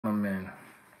I'm in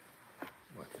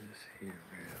what is here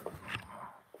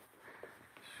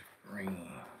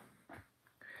screen.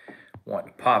 Want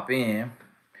to pop in.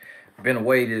 Been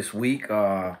away this week.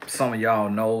 Some of y'all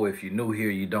know. If you're new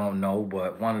here, you don't know.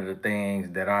 But one of the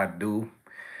things that I do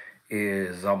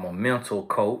is I'm a mental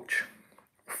coach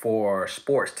for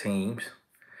sports teams,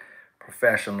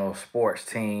 professional sports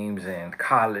teams, and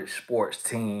college sports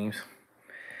teams,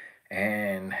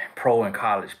 and pro and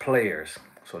college players.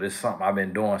 So this is something I've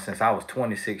been doing since I was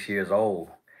 26 years old,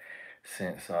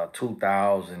 since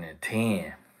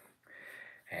 2010.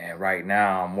 And right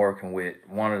now I'm working with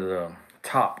one of the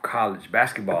top college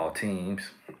basketball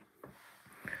teams,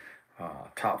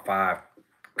 top five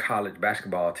college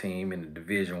basketball team in the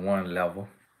Division I level.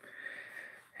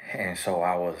 And so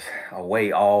I was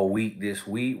away all week this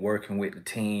week, working with the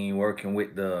team, working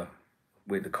with the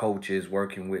coaches,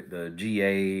 working with the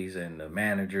GAs and the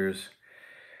managers,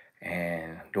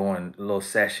 and doing little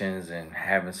sessions and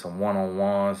having some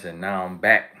one-on-ones. And now I'm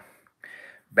back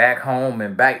home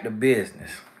and back to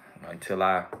business until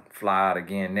I fly out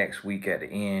again next week at the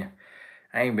end.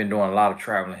 I ain't been doing a lot of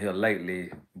traveling here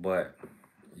lately, but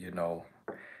you know,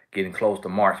 getting close to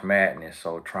March Madness,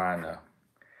 so trying to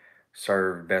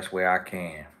serve the best way I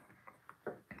can.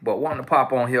 But wanting to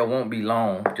pop on here won't be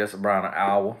long, just around an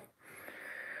hour.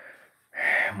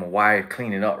 My wife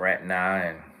cleaning up right now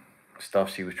and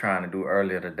stuff she was trying to do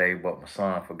earlier today, but my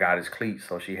son forgot his cleats,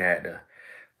 so she had to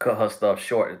cut her stuff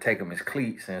short to take him his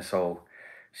cleats, and so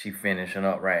she finishing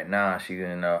up right now. She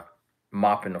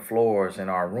mopping the floors in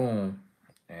our room,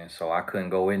 and so I couldn't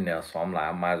go in there. So I'm like,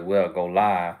 I might as well go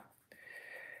live.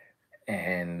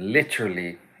 And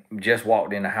literally just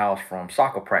walked in the house from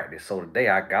soccer practice. So today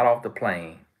I got off the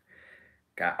plane,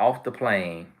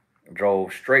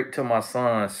 drove straight to my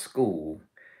son's school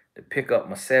to pick up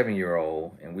my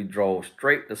 7-year-old, and we drove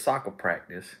straight to soccer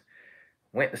practice.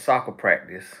 Went to soccer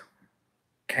practice,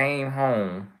 came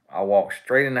home. I walked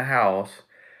straight in the house,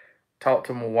 talked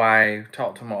to my wife,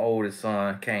 talked to my oldest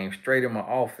son, came straight in my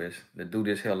office to do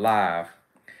this here live.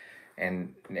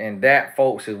 And that,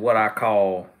 folks, is what I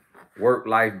call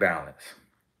work-life balance.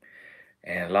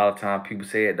 And a lot of times people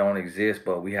say it don't exist,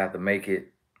 but we have to make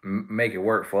it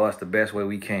work for us the best way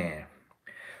we can.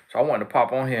 So I wanted to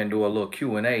pop on here and do a little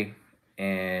Q&A.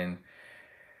 And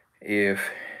if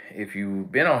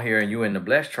you've been on here and you're in the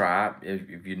Blessed Tribe,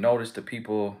 if you notice the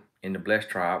people in the Blessed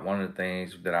Tribe, one of the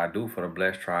things that I do for the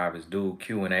Blessed Tribe is do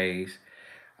Q&As.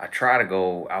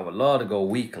 I would love to go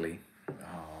weekly,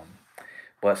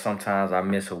 but sometimes I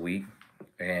miss a week,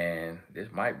 and this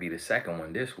might be the second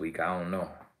one this week, I don't know.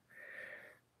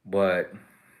 But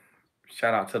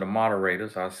shout out to the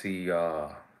moderators. I see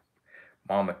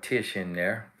Mama Tish in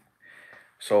there.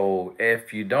 So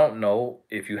if you don't know,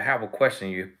 if you have a question,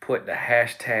 you put the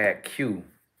hashtag Q.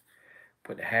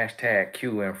 Put the hashtag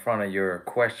Q in front of your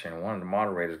question. One of the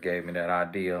moderators gave me that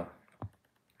idea.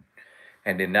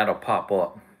 And then that'll pop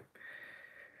up.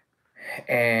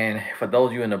 And for those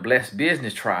of you in the Blessed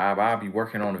Business Tribe, I'll be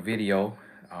working on a video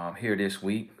here this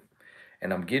week.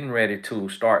 And I'm getting ready to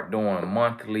start doing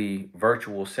monthly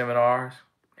virtual seminars.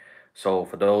 So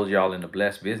for those y'all in the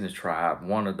Blessed Business Tribe,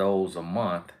 one of those a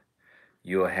month,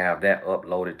 you'll have that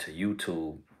uploaded to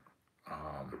YouTube,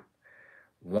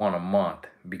 one a month,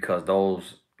 because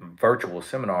those virtual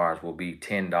seminars will be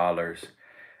 $10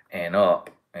 and up.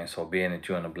 And so being that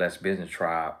you're in the Blessed Business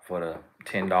Tribe, for the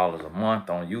 $10 a month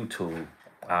on YouTube,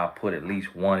 I'll put at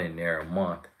least one in there a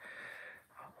month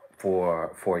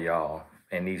for y'all.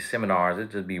 And these seminars,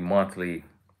 it just be monthly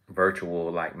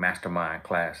virtual, like mastermind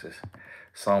classes.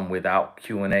 Some without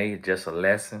Q&A, just a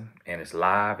lesson, and it's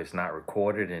live, it's not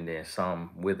recorded, and then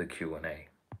some with a Q&A.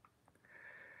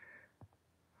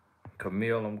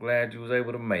 Camille, I'm glad you was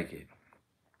able to make it.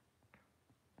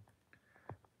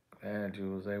 Glad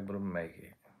you was able to make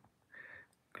it.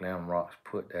 Glam Rocks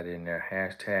put that in there,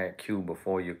 hashtag Q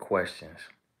before your questions.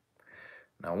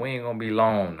 Now, we ain't gonna be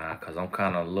long now, because I'm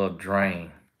kind of a little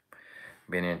drained.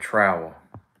 Been in travel.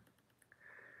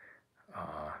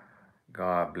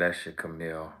 God bless you,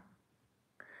 Camille.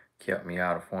 Kept me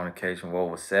out of fornication for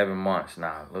over 7 months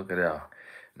now. Look at that.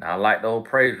 Now, I like those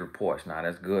praise reports. Now,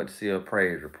 that's good to see a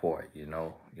praise report, you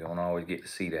know. You don't always get to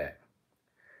see that.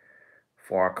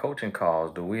 For our coaching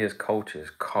calls, do we as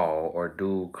coaches call, or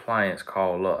do clients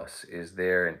call us? Is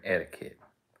there an etiquette?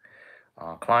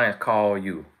 Clients call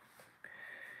you.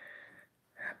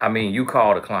 I mean, you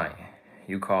call the client.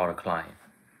 You call the client.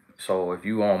 So if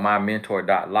you on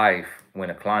mymentor.life, when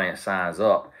a client signs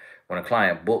up, when a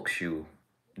client books you,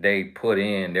 they put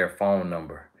in their phone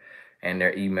number and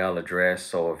their email address.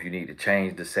 So if you need to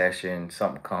change the session,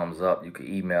 something comes up, you can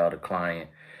email the client.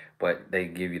 but they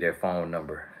give you their phone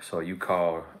number. So you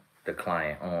call the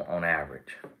client on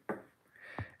average.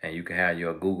 And you can have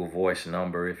your Google Voice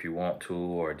number if you want to,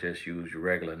 or just use your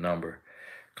regular number.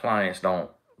 Clients don't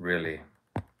really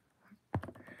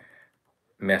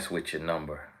mess with your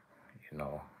number. You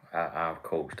know, I've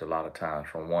coached a lot of times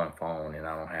from one phone, and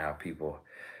I don't have people,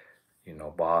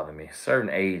 bother me.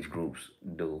 Certain age groups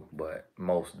do, but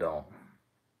most don't.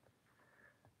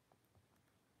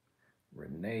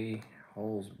 Renee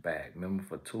holds back, member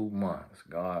for 2 months.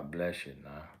 God bless you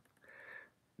now.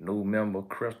 New member,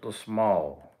 Crystal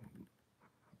Small.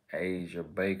 Asia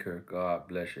Baker, God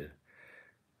bless you.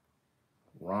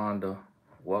 Rhonda,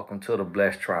 welcome to the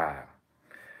Blessed Tribe.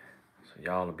 So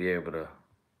y'all will be able to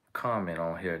comment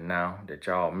on here now that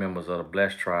y'all members of the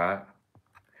Blessed Tribe.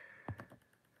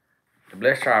 The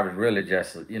Blessed Tribe is really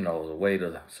just, a way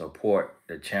to support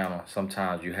the channel.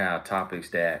 Sometimes you have topics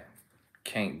that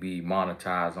can't be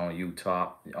monetized on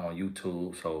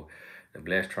YouTube, so the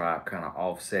Blessed Tribe kind of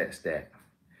offsets that.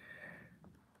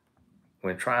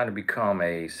 When trying to become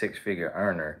a six-figure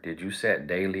earner, did you set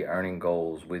daily earning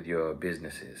goals with your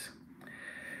businesses?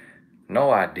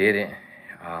 No, I didn't.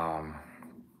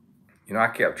 I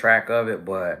kept track of it,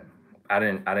 but I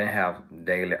didn't have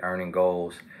daily earning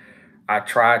goals. I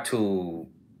tried to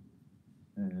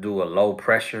do a low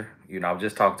pressure. I was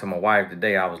just talking to my wife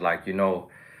today. I was like,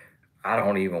 I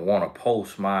don't even want to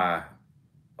post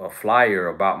a flyer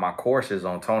about my courses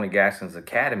on Tony Gaskins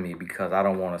Academy because I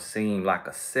don't want to seem like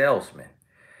a salesman.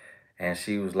 And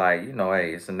she was like,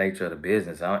 hey, it's the nature of the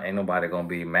business. Ain't nobody gonna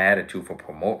be mad at you for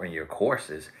promoting your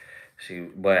courses.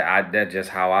 That's just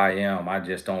how I am. I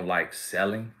just don't like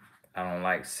selling. I don't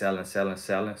like selling.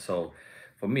 So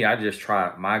for me, I just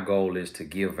try. My goal is to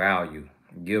give value,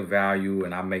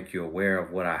 and I make you aware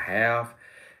of what I have.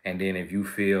 And then if you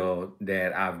feel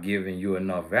that I've given you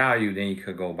enough value, then you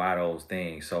could go buy those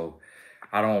things. So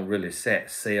I don't really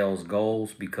set sales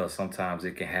goals because sometimes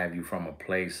it can have you from a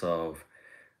place of,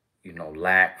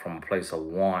 lack, from a place of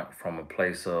want, from a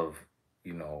place of,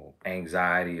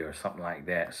 anxiety or something like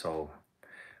that. So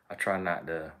I try not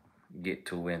to get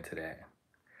too into that.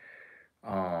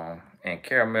 And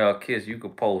Caramel Kiss, you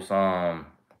could post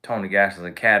Tony Gaskins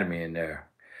Academy in there,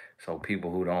 so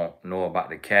people who don't know about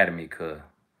the Academy could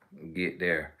get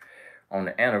there. On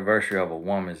the anniversary of a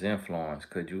woman's influence,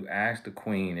 could you ask the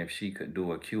Queen if she could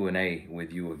do a Q&A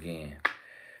with you again?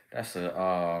 That's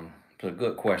a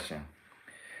good question.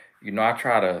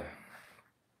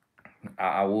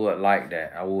 I would like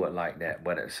that.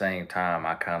 But at the same time,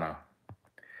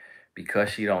 because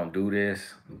she don't do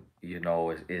this,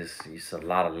 it's a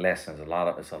lot of lessons,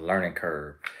 it's a learning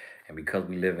curve. And because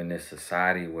we live in this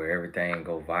society where everything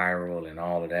go viral and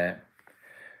all of that,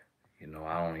 I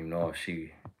don't even know if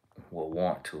she would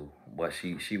want to, but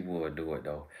she would do it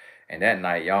though. And that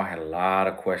night, y'all had a lot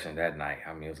of questions that night.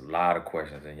 I mean, it was a lot of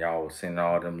questions, and y'all was sending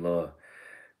all them little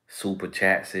super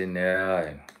chats in there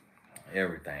and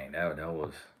everything. That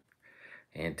was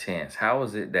intense. How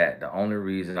is it that the only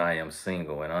reason I am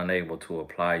single and unable to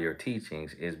apply your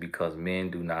teachings is because men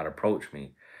do not approach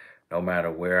me, no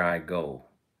matter where I go?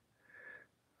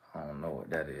 I don't know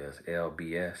what that is.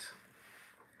 LBS.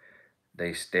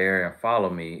 They stare and follow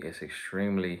me. It's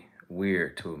extremely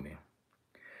weird to me.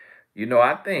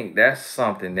 I think that's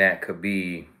something that could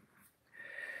be,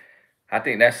 I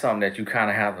think that's something that you kind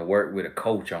of have to work with a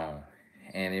coach on.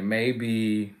 And it may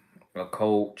be a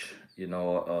coach,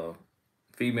 a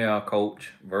female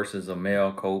coach versus a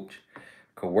male coach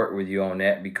could work with you on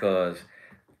that, because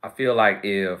I feel like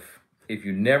if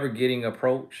you're never getting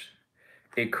approached,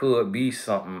 it could be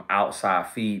something outside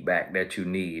feedback that you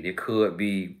need. It could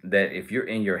be that if you're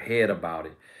in your head about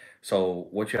it. So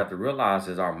what you have to realize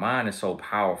is our mind is so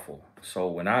powerful. So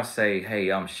when I say, hey,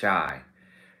 I'm shy,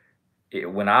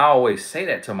 when I always say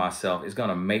that to myself, it's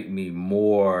gonna make me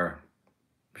more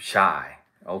shy.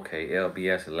 Okay,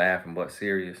 LBS is laughing but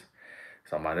serious.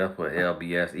 Somebody else put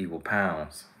LBS equal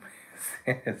pounds.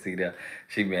 See that?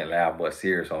 She meant loud but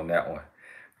serious on that one.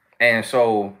 And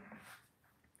so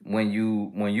when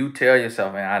you tell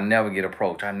yourself, man, I never get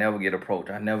approached,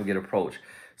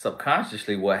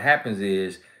 subconsciously what happens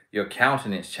is your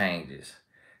countenance changes.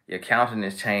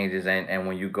 And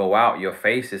when you go out, your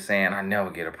face is saying, I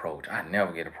never get approached.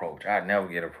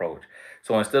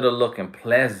 So instead of looking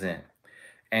pleasant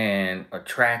and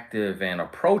attractive and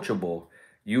approachable,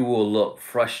 you will look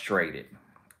frustrated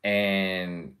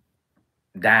and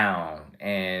down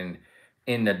and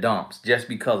in the dumps just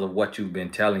because of what you've been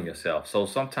telling yourself. So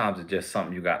sometimes it's just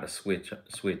something you got to switch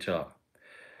up.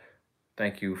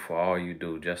 Thank you for all you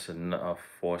do. Just enough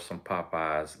for some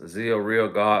Popeyes. Zeal Real,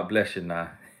 God bless you now.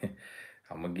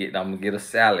 I'm gonna get a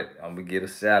salad. I'm gonna get a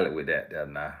salad with that there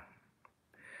now.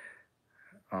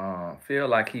 Feel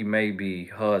like he may be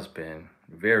husband,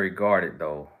 very guarded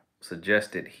though.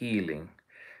 Suggested healing.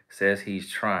 Says he's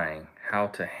trying. How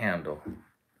to handle.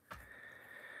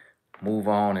 Move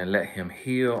on and let him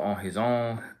heal on his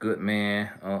own. Good man,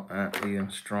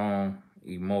 strong,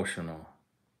 emotional.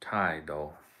 Tie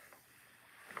though.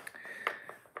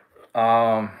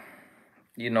 Um,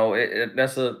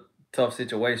 that's a tough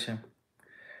situation.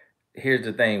 Here's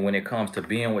the thing: when it comes to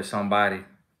being with somebody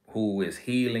who is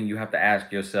healing, you have to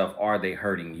ask yourself, are they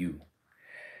hurting you?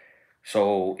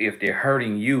 So if they're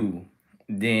hurting you,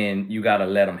 then you got to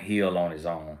let him heal on his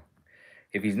own.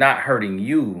 If he's not hurting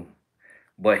you,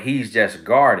 but he's just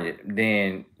guarded,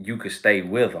 then you could stay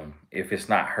with him if it's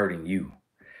not hurting you.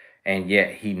 And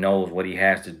yet he knows what he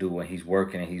has to do and he's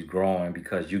working and he's growing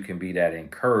because you can be that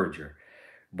encourager.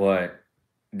 But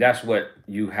that's what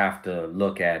you have to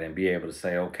look at and be able to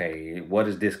say, okay, what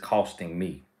is this costing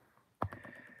me?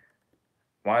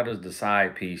 Why does the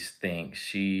side piece think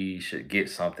she should get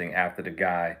something after the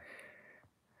guy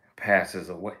passes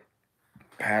away?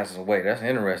 Passes away. That's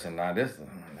interesting. Now, that's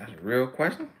a real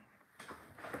question.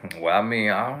 Well, I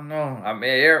mean, I don't know. I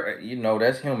mean,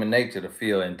 that's human nature to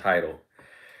feel entitled.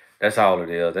 That's all it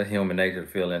is. That's human nature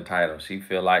to feel entitled. She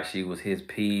feel like she was his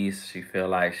piece. She feel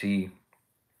like she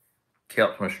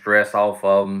kept some stress off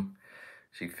of him.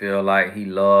 She feel like he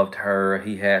loved her.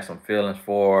 He had some feelings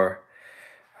for her.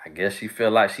 I guess she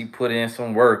feel like she put in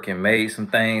some work and made some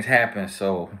things happen.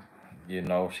 So,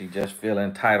 she just feel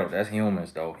entitled. That's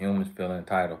humans, though. Humans feel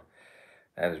entitled.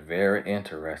 That is very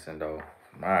interesting, though.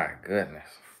 My goodness.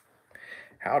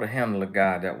 How to handle a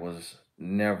guy that was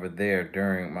never there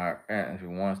during my aunt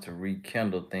who wants to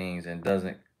rekindle things and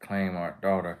doesn't claim our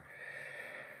daughter.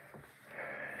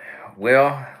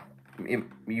 Well,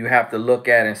 you have to look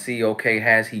at and see, okay,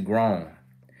 has he grown?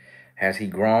 Has he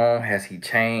grown? Has he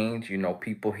changed?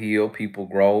 People heal, people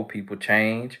grow, people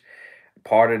change.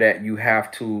 Part of that, you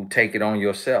have to take it on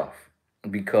yourself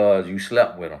because you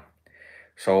slept with him.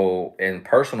 So, in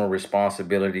personal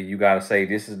responsibility, you got to say,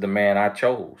 this is the man I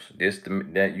chose.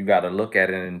 That you got to look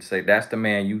at it and say, that's the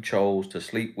man you chose to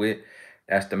sleep with.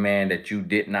 That's the man that you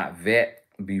did not vet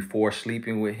before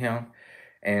sleeping with him.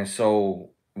 And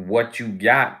so, what you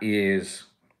got is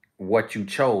what you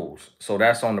chose. So,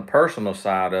 that's on the personal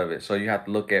side of it. So, you have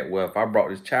to look at, well, if I brought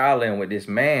this child in with this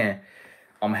man,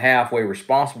 I'm halfway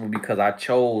responsible because I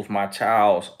chose my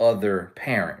child's other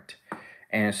parent.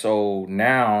 And so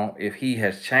now, if he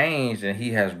has changed and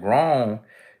he has grown,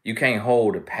 you can't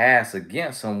hold the past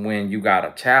against him when you got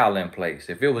a child in place.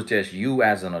 If it was just you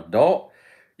as an adult,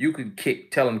 you could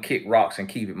tell him kick rocks and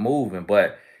keep it moving.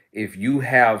 But if you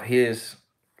have his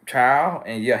child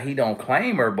and yeah, he don't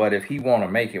claim her, but if he want to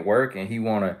make it work and he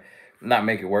want to not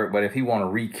make it work, but if he want to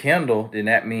rekindle, then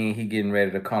that means he getting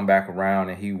ready to come back around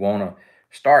and he want to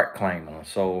start claiming her.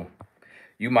 So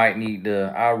you might need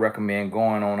to, I recommend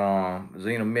going on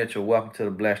Zena Mitchell, Welcome to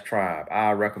the Blessed Tribe.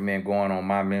 I recommend going on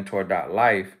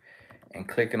mymentor.life and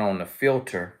clicking on the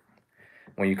filter.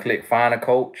 When you click find a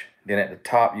coach, then at the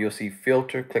top you'll see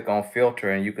filter. Click on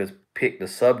filter and you can pick the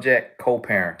subject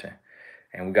co-parenting.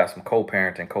 And we got some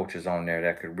co-parenting coaches on there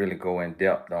that could really go in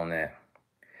depth on that.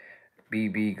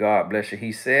 BB, God bless you.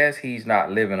 He says he's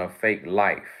not living a fake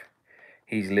life.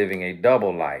 He's living a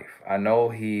double life. I know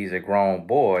he's a grown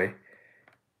boy,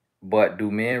 but do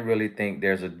men really think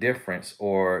there's a difference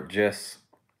or just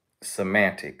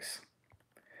semantics?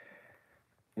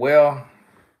 Well,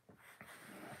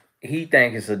 he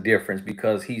thinks it's a difference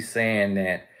because he's saying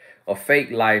that a fake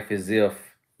life is if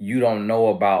you don't know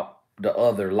about the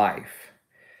other life.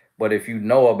 But if you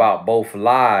know about both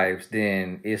lives,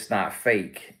 then it's not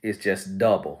fake. It's just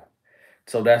double.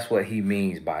 So that's what he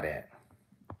means by that.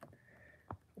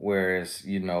 Whereas,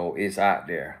 it's out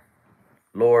there.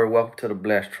 Lord, welcome to the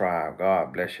Blessed Tribe.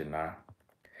 God bless you now.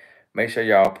 Make sure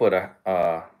y'all put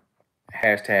a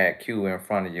hashtag Q in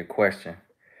front of your question.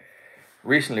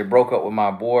 Recently broke up with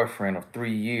my boyfriend of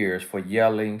 3 years for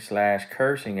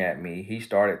yelling/cursing at me. He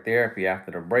started therapy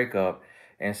after the breakup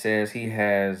and says he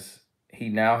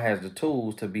now has the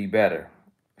tools to be better.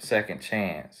 Second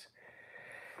chance.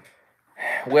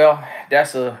 Well,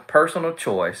 that's a personal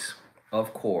choice,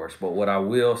 of course. But what I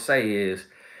will say is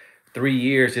 3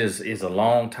 years is a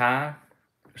long time.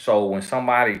 So when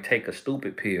somebody take a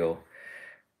stupid pill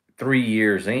 3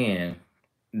 years in,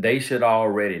 they should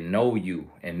already know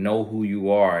you and know who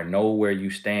you are and know where you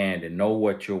stand and know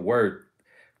what you're worth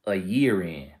a year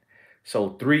in.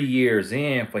 So 3 years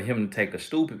in for him to take a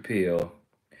stupid pill,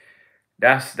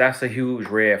 that's a huge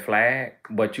red flag.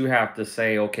 But you have to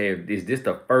say, okay, is this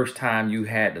the first time you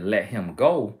had to let him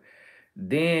go?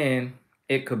 Then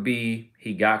it could be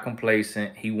he got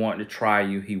complacent. He wanted to try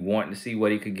you. He wanted to see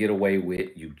what he could get away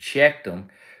with. You checked him.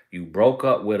 You broke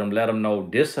up with him. Let him know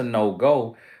this a no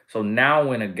go. So now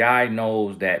when a guy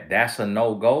knows that that's a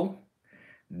no go,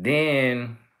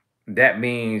 then that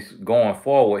means going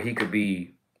forward he could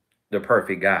be the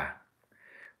perfect guy.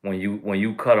 When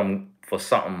you cut him for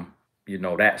something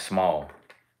that small.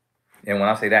 And when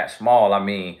I say that small, I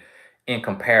mean in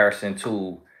comparison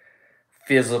to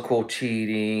physical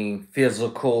cheating,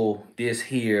 physical this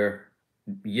here,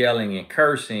 yelling and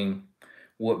cursing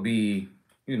would be,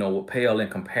 would pale in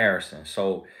comparison.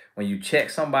 So when you check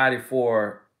somebody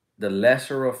for the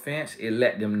lesser offense, it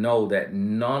let them know that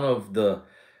none of the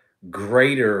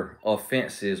greater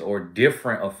offenses or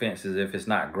different offenses, if it's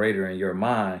not greater in your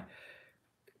mind,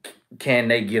 can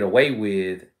they get away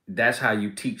with. That's how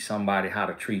you teach somebody how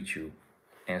to treat you.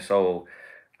 And so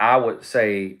I would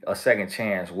say a second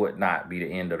chance would not be the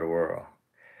end of the world.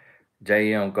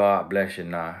 JM, God bless you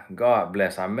now. God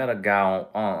bless. I met a guy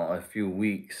on a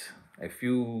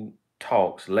few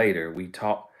talks later. We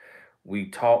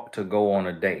talked to go on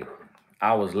a date.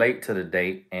 I was late to the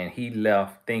date and he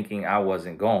left thinking I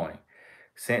wasn't going.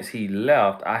 Since he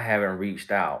left, I haven't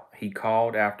reached out. He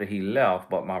called after he left,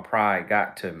 but my pride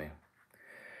got to me.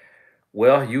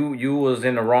 Well, you was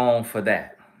in the wrong for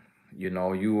that. You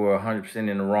were 100%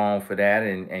 in the wrong for that,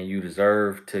 and you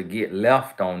deserve to get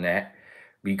left on that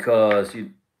because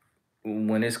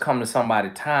when it's come to somebody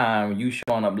time, you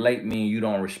showing up late mean you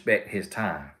don't respect his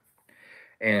time.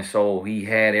 And so he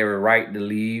had every right to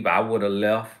leave. I would have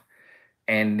left.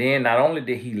 And then not only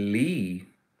did he leave,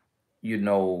 you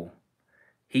know,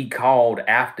 he called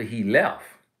after he left.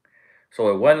 So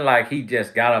it wasn't like he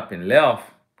just got up and left.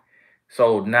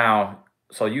 So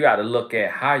you got to look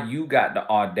at how you got the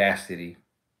audacity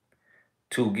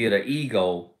to get an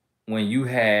ego when you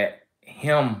had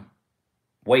him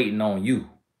waiting on you.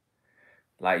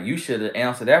 Like you should have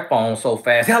answered that phone so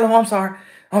fast. Hello, I'm sorry.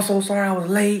 I'm so sorry I was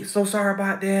late. So sorry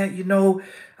about that.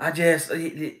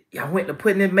 I went to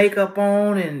putting the makeup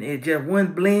on and it just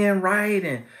wouldn't blend right.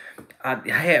 And I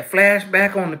had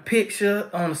flashback on the picture,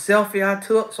 on the selfie I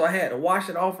took. So I had to wash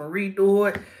it off and redo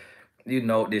it.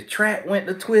 The track went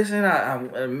to twisting.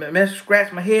 I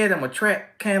scratched my head and my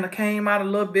track kind of came out a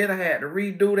little bit. I had to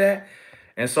redo that.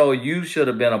 And so you should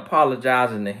have been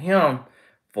apologizing to him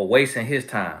for wasting his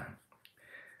time.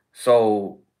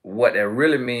 So what that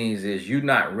really means is you're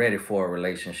not ready for a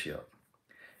relationship.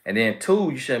 And then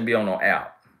two, you shouldn't be on no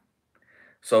app.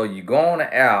 So you go on an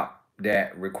app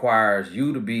that requires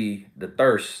you to be the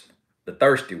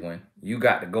thirsty one. You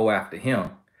got to go after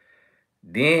him.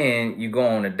 Then you go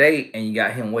on a date and you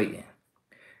got him waiting.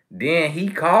 Then he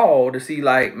called to see,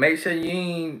 like, make sure you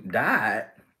ain't died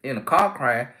in a car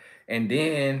crash. And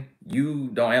then you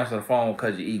don't answer the phone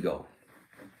because your ego.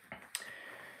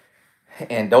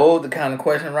 And those the kind of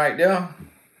question right there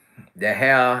that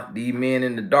have these men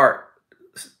in the dark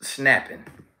snapping.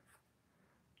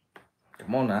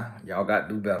 Come on now. Y'all got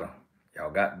to do better. Y'all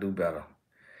got to do better.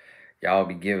 Y'all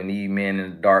be giving these men in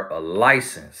the dark a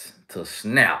license to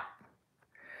snap.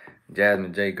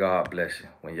 Jasmine J, God bless you.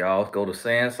 When y'all go to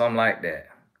saying something like that,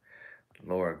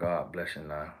 Lord, God bless you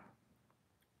now.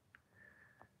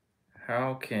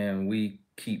 How can we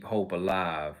keep hope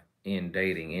alive in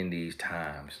dating in these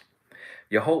times?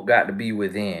 Your hope got to be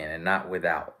within and not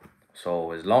without.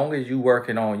 So as long as you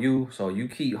working on you, so you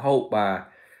keep hope by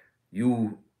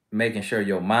you making sure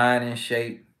your mind in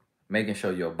shape, making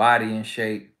sure your body in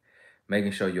shape,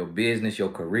 making sure your business, your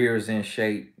career is in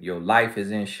shape, your life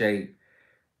is in shape.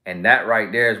 And that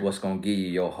right there is what's going to give you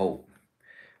your hope.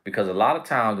 Because a lot of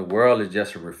times the world is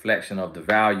just a reflection of the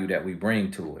value that we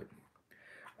bring to it.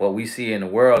 What we see in the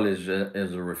world is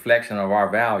a reflection of our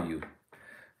value.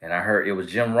 And I heard it was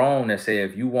Jim Rohn that said,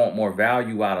 if you want more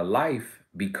value out of life,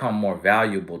 become more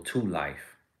valuable to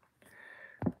life.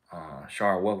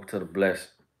 Shar, welcome to the blessed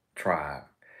tribe.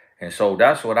 And so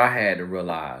that's what I had to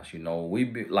realize. We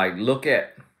be like, look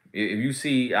at, if you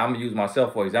see, I'm gonna use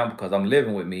myself for example because I'm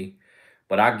living with me,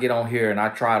 but I get on here and I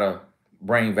try to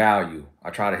bring value.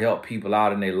 I try to help people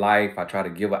out in their life. I try to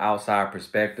give an outside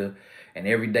perspective. And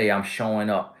every day I'm showing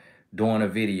up, doing a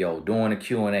video, doing a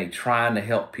Q&A, trying to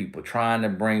help people, trying to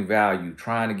bring value,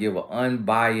 trying to give an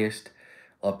unbiased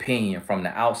opinion from the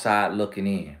outside looking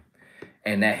in.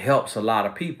 And that helps a lot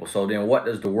of people. So then what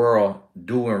does the world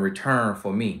do in return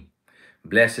for me?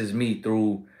 Blesses me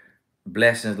through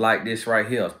blessings like this right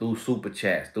here, through super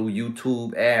chats, through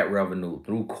YouTube ad revenue,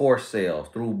 through course sales,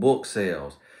 through book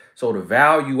sales. So the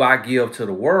value I give to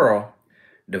the world,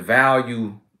 the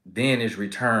value then is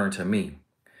returned to me.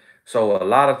 So a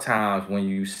lot of times when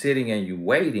you sitting and you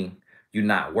waiting, you're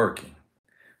not working.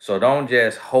 So don't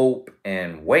just hope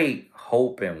and wait,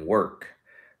 hope and work.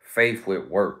 Faith with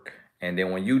work. And then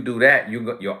when you do that,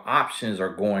 your options are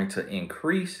going to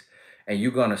increase, and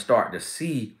you're going to start to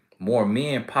see more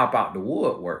men pop out the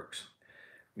woodworks,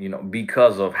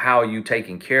 because of how you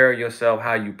taking care of yourself,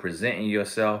 how you presenting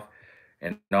yourself,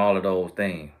 and all of those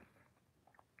things.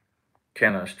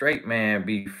 Can a straight man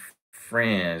be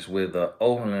friends with a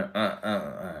open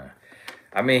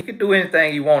I mean, he can do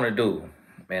anything he want to do.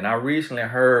 And I recently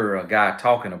heard a guy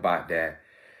talking about that,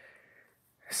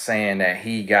 saying that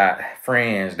he got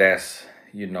friends that's,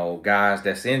 guys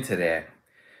that's into that.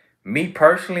 Me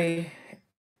personally,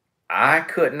 I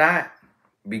could not,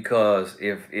 because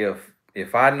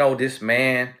if I know this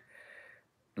man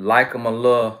like him a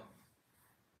little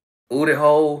ooty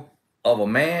hole of a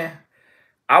man,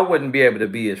 I wouldn't be able to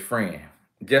be his friend.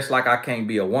 Just like I can't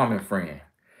be a woman friend.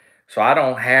 So I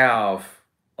don't have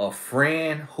a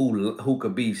friend who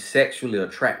could be sexually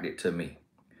attracted to me.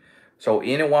 So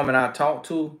any woman I talk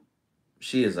to,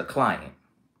 she is a client.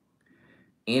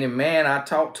 Any man I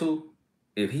talk to,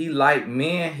 if he like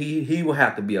men, he will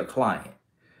have to be a client.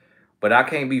 But I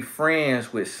can't be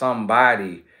friends with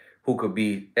somebody who could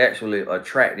be actually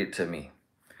attracted to me.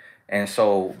 And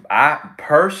so I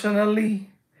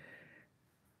personally,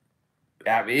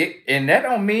 and that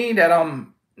don't mean that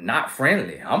I'm not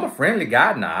friendly. I'm a friendly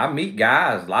guy now. I meet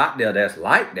guys out there that's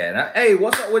like that. Hey,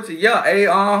 what's up with you? Yeah, hey,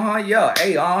 yeah,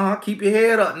 hey, keep your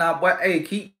head up now, boy. Hey,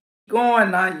 keep going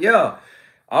now, yeah.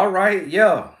 All right,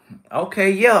 yeah.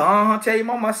 Okay, yeah, tell your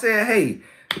mama I said, hey,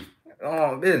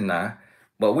 this now.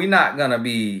 But we not gonna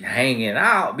be hanging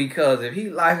out, because if he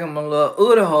like him a little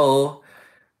other hole,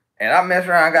 and I mess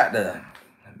around, got to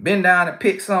bend down and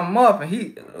pick something up, and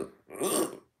he,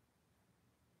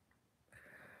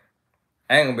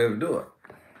 I ain't gonna be able to do it.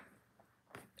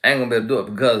 I ain't gonna be able to do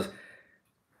it, because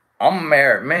I'm a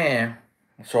married man,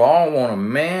 so I don't want a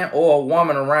man or a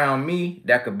woman around me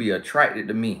that could be attracted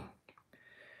to me.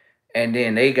 And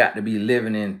then they got to be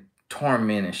living in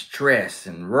torment and stress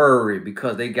and worry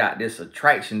because they got this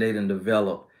attraction they done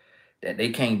developed that they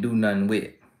can't do nothing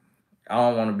with. I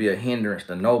don't want to be a hindrance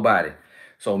to nobody.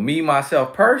 So me,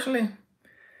 myself, personally,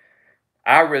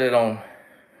 I really don't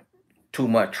too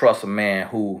much trust a man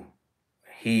who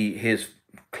his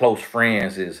close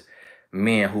friends is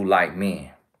men who like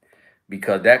men.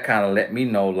 Because that kind of let me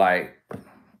know, like,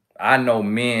 I know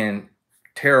men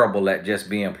terrible at just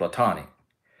being platonic.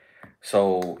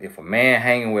 So if a man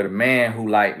hanging with a man who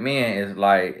like men, is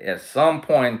like, at some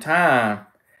point in time,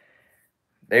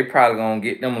 they probably gonna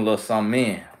get them a little something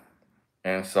in.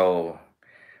 And so,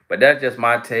 but that's just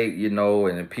my take,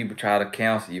 and people try to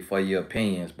cancel you for your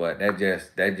opinions, but that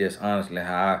just honestly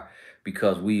how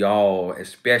because we all,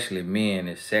 especially men,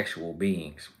 is sexual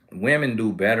beings. Women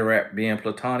do better at being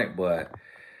platonic, but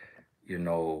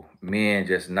men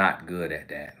just not good at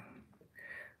that.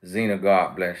 Zena,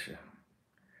 God bless you.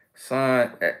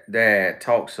 Son, dad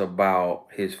talks about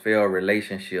his failed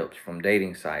relationships from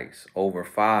dating sites, over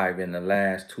 5 in the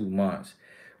last 2 months.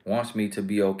 Wants me to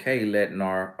be okay letting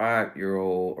our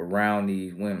 5-year-old around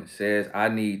these women. Says I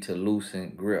need to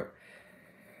loosen grip.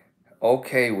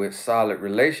 Okay with solid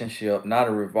relationship, not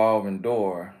a revolving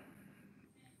door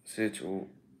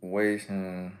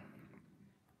situation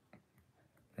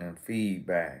and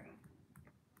feedback.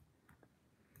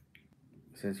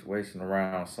 Situation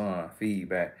around son,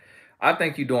 feedback. I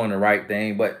think you're doing the right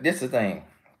thing, but this is the thing.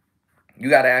 You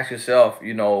got to ask yourself,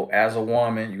 as a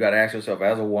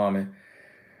woman,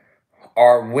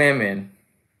 are women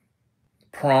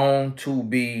prone to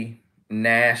be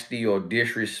nasty or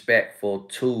disrespectful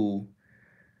to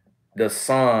the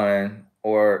son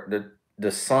or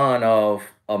the son of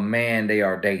a man they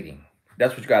are dating?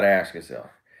 That's what you got to ask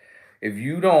yourself. If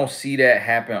you don't see that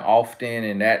happen often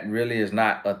and that really is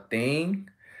not a thing,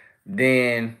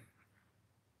 then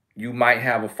you might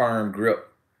have a firm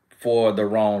grip for the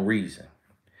wrong reason.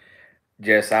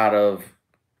 Just out of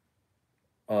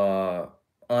uh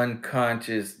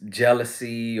unconscious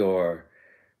jealousy or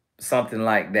something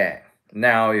like that.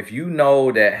 Now, if you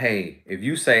know that, hey, if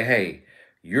you say, hey,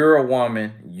 you're a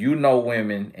woman, you know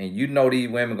women, and you know these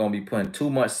women gonna be putting too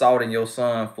much salt in your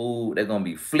son food, they're gonna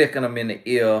be flicking them in the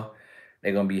ear,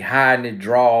 they're gonna be hiding the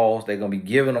drawers, they're gonna be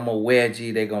giving them a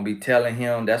wedgie, they're gonna be telling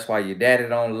him that's why your daddy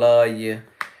don't love you.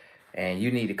 And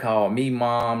you need to call me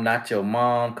mom, not your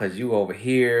mom, because you over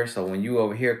here. So when you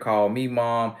over here, call me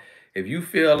mom. If you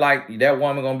feel like that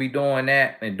woman gonna be doing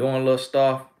that and doing little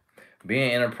stuff,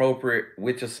 being inappropriate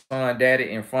with your son,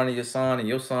 daddy, in front of your son, and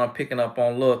your son picking up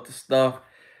on little stuff,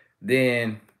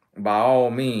 then by all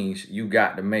means, you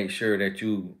got to make sure that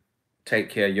you take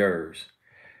care of yours.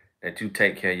 That you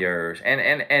take care of yours.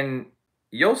 And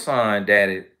your son,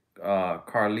 daddy,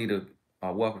 Carlita,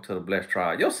 welcome to the Blessed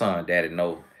Tribe. Your son, daddy,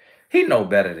 he know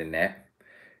better than that.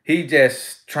 He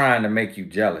just trying to make you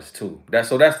jealous too. That's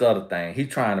the other thing. He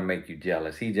trying to make you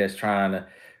jealous. He just trying to,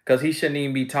 because he shouldn't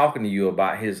even be talking to you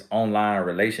about his online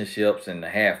relationships and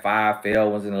had 5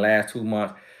 failed ones in the last 2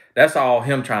 months. That's all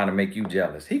him trying to make you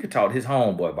jealous. He could talk to his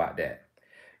homeboy about that.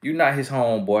 You not his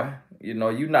homeboy. You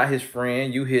not his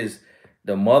friend. You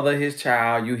the mother of his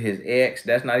child. You his ex.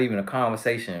 That's not even a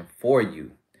conversation for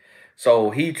you.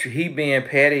 So he being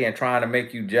petty and trying to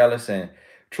make you jealous. And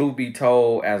truth be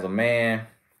told, as a man,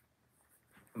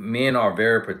 men are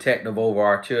very protective over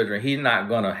our children. He's not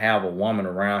gonna have a woman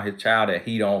around his child that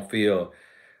he don't feel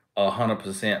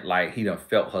 100% like he done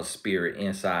felt her spirit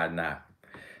inside now.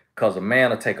 Cause a man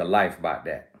will take a life about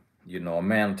that. A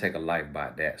man will take a life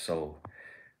about that. So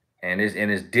and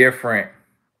it's different,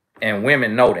 and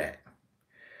women know that.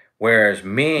 Whereas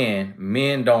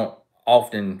men don't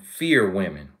often fear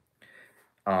women.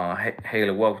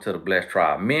 Haley, welcome to the Blessed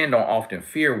Tribe. Men don't often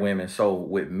fear women. So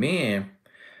with men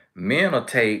will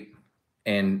take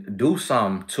and do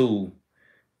something to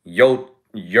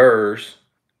yours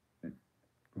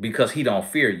because he don't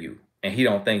fear you and he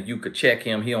don't think you could check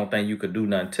him. He don't think you could do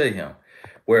nothing to him.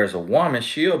 Whereas a woman,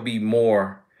 she'll be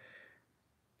more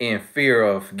in fear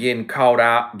of getting called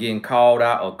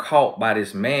out or caught by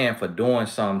this man for doing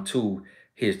something to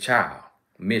his child,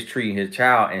 mistreating his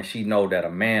child, and she know that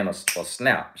a man will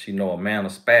snap. She know a man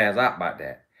will spaz out about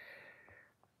that.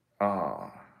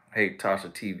 Hey,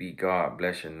 Tasha TV, God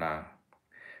bless you now.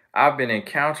 I've been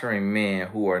encountering men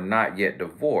who are not yet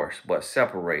divorced but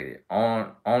separated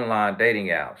on online dating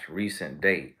apps. Recent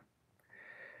date.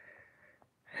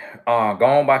 Go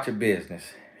on about your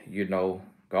business. Go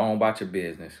on about your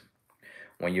business.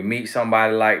 When you meet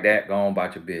somebody like that, go on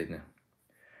about your business.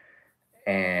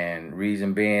 And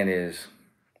reason being is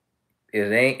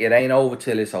it ain't over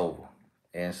till it's over.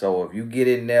 And so if you get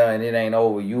in there and it ain't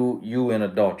over, you in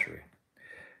adultery.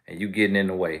 And you getting in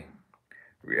the way.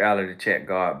 Reality check,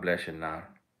 God bless you now.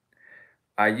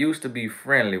 I used to be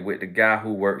friendly with the guy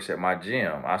who works at my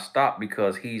gym. I stopped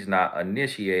because he's not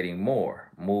initiating more.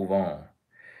 Move on.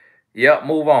 Yep,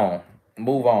 move on.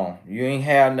 Move on. You ain't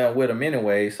have nothing with him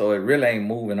anyway, so it really ain't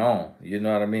moving on. You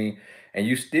know what I mean? And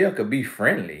you still could be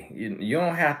friendly. You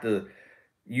don't have to,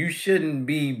 you shouldn't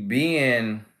be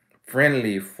being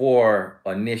friendly for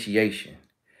initiation.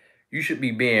 You should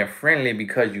be being friendly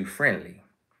because you friendly.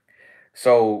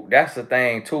 So that's the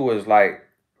thing too, is like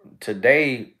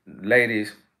today,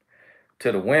 ladies,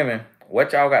 to the women,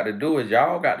 what y'all got to do is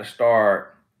y'all got to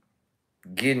start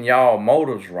getting y'all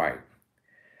motives right.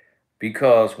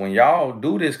 Because when y'all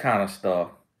do this kind of stuff,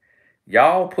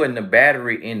 y'all putting the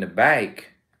battery in the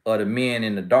bike of the men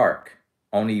in the dark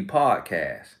on these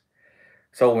podcasts.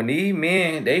 So when these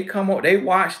men, they come up, they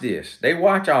watch this, they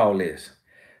watch all this.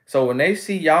 So when they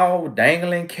see y'all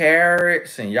dangling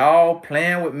carrots and y'all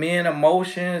playing with men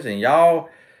emotions and y'all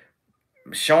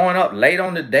showing up late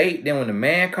on the date, then when the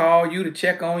man called you to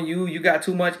check on you, you got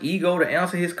too much ego to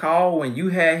answer his call when you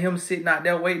had him sitting out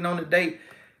there waiting on the date.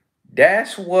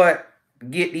 That's what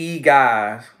get these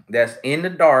guys that's in the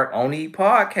dark on these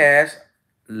podcasts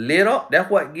lit up.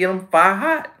 That's what get them fire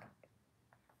hot.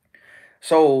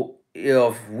 So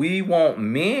if we want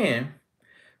men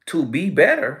to be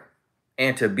better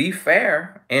and to be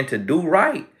fair and to do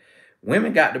right,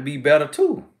 women got to be better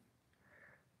too.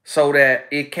 So that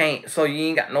so you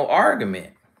ain't got no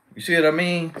argument. You see what I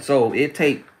mean? So it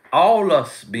take all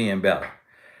us being better.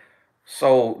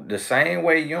 So the same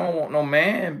way you don't want no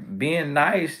man being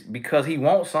nice because he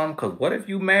wants something. Because what if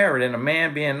you married and a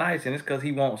man being nice and it's because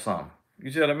he wants something? You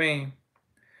see what I mean?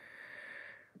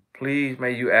 Please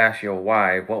may you ask your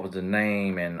wife what was the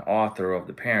name and author of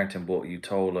the parenting book you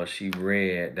told us she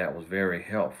read that was very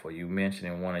helpful. You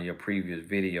mentioned in one of your previous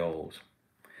videos.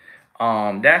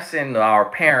 That's in our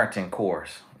parenting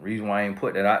course. Reason why I ain't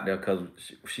put that out there because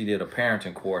she did a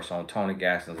parenting course on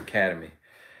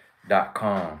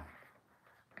TonyGastinsAcademy.com.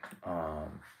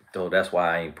 So that's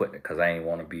why I ain't putting it, because I ain't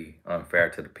want to be unfair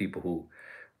to the people who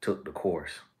took the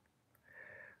course.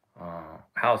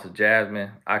 House of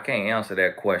Jasmine, I can't answer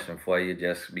that question for you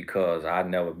just because I've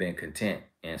never been content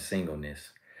in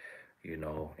singleness.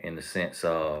 In the sense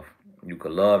of you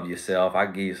could love yourself. I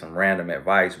give you some random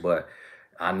advice, but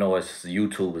I know it's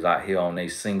YouTubers out here on their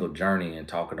single journey and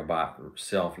talking about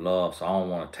self-love, so I don't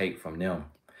want to take from them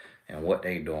and what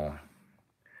they doing.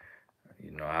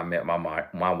 I met my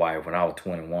wife when I was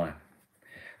 21.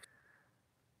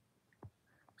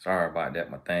 Sorry about that.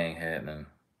 My thing had been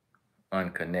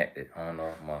unconnected. I don't know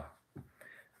if my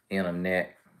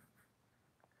internet.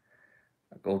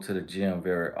 I go to the gym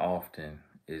very often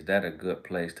Is that a good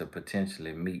place to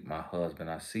potentially meet my husband?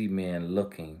 I see men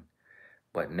looking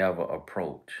but never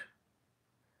approach.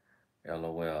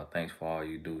 LOL. Thanks for all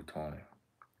you do, Tony.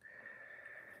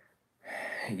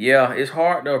 Yeah, it's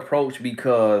hard to approach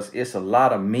because it's a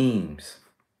lot of memes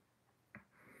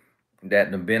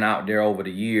that have been out there over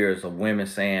the years of women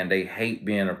saying they hate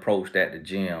being approached at the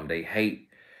gym. They hate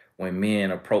when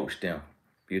men approach them,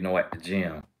 at the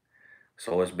gym.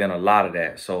 So it's been a lot of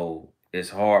that. So it's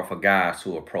hard for guys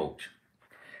to approach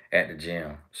at the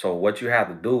gym. So what you have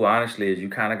to do, honestly, is you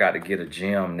kind of got to get a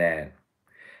gym that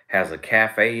has a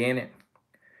cafe in it.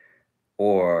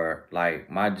 Or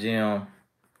like my gym,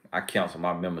 I cancel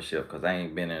my membership because I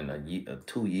ain't been in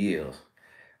 2 years.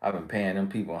 I've been paying them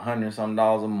people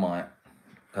 $100 a month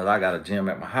because I got a gym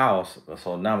at my house.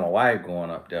 So now my wife going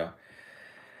up there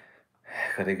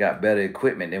because they got better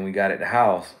equipment than we got at the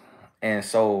house. And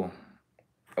so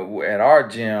at our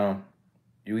gym,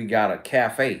 we got a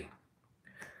cafe.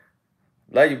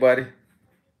 Love you, buddy.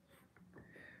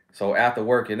 So after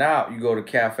working out, you go to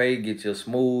cafe, get your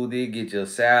smoothie, get your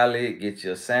salad, get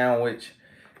your sandwich.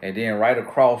 And then right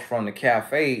across from the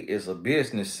cafe is a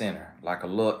business center, like a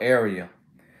little area,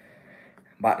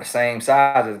 about the same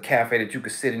size as a cafe that you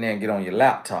could sit in there and get on your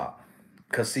laptop.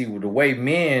 Because see, the way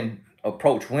men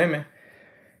approach women,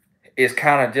 it's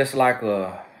kind of just like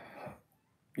a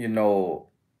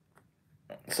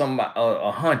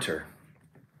hunter.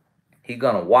 He's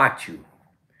gonna watch you.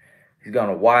 He's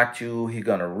gonna watch you. He's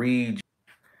gonna read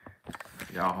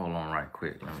you. Y'all hold on right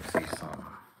quick. Let me see something.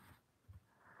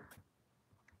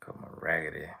 Come on,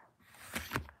 raggedy.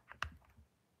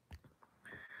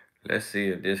 Let's see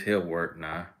if this here work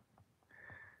now.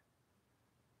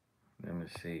 Let me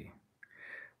see.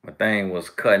 My thing was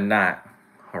cutting out.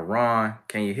 Haran,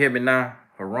 can you hear me now?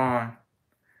 Haran.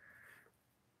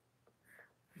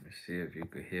 Let's see if you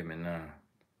could hear me now.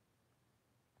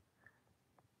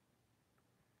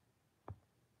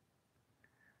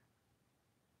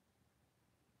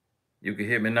 You can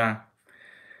hear me now?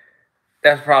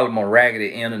 That's probably my raggedy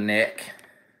internet.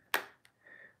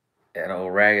 That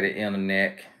old raggedy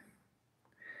internet.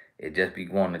 It just be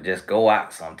wanting to just go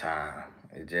out sometime.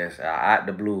 It just out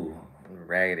the blue.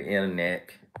 Raggedy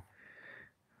internet.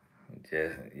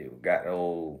 You got the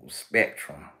old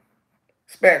Spectrum.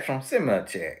 Spectrum, send me a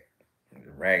check.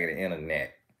 Raggedy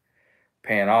internet.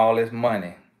 Paying all this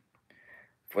money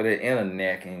for the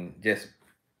internet and just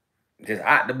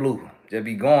out the blue. Just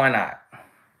be going out.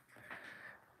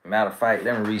 Matter of fact,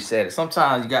 let me reset it.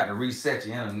 Sometimes you got to reset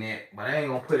your internet, but I ain't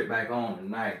gonna put it back on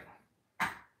tonight.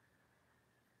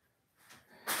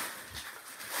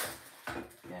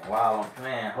 And while I'm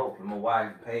playing, hopefully my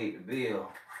wife paid the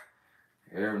bill.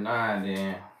 Every now and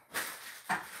then.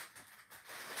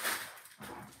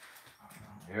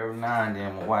 Every now and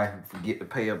then my wife forget to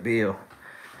pay a bill.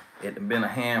 It's been a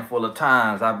handful of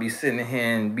times I be sitting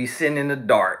here and be sitting in the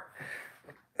dark.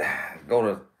 Go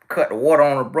to cut the water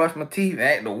on to brush my teeth.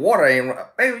 And the water ain't,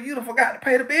 baby, you done forgot to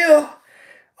pay the bill.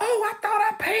 Oh, I thought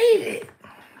I paid it.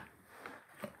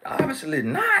 Obviously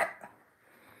not.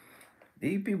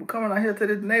 These people coming out here to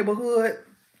this neighborhood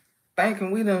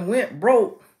thinking we done went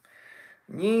broke.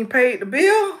 You ain't paid the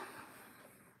bill?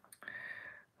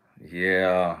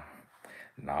 Yeah.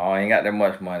 No, I ain't got that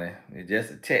much money. It's just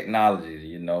the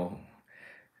technology,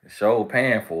 So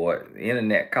paying for it. The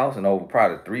internet costing over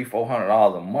probably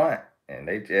 $300-400 a month. And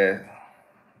they just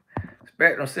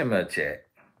Spectrum, send me a check.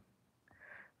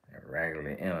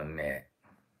 Regular internet.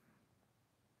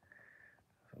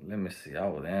 So let me see. I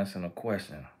was answering a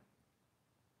question.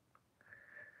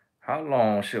 How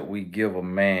long should we give a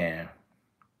man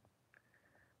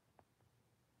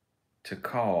to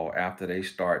call after they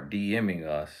start DMing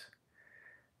us?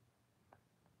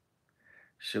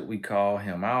 Should we call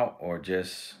him out or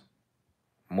just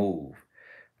move?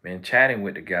 Been chatting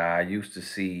with the guy I used to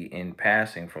see in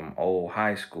passing from old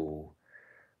high school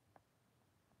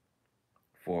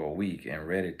for a week and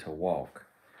ready to walk.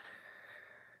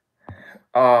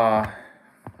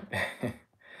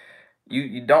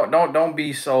 You don't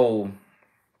be so,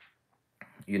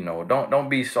 don't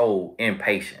be so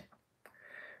impatient.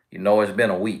 It's been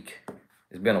a week.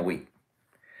 It's been a week.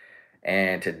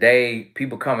 And today,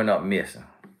 people coming up missing.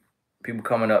 People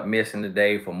coming up missing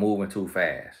today for moving too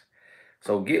fast.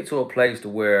 So get to a place to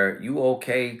where you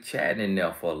okay chatting in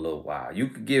there for a little while. You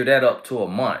could give that up to a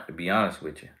month, to be honest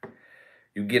with you.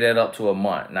 You get that up to a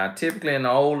month. Now, typically in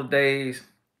the older days,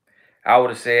 I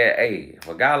would have said, hey, if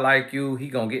a guy like you, he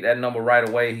gonna get that number right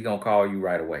away. He gonna call you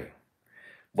right away.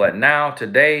 But now,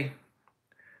 today,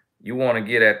 you want to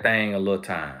give that thing a little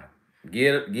time.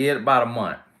 Get it about a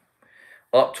month.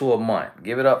 Up to a month.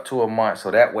 Give it up to a month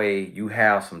so that way you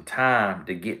have some time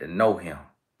to get to know him.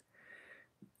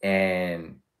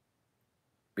 And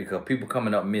because people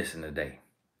coming up missing today.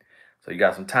 So you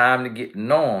got some time to get to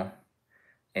know him,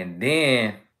 and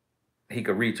then he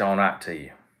could reach on out to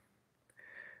you.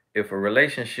 If a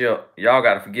relationship, y'all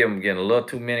got to forgive me getting a little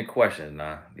too many questions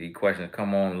now. These questions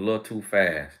come on a little too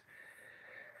fast.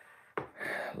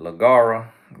 Lagara,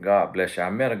 God bless you. I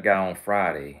met a guy on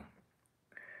Friday,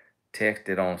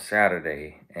 texted on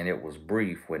Saturday, and it was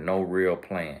brief with no real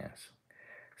plans.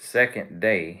 Second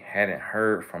day, hadn't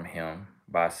heard from him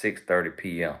by 6:30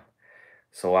 p.m.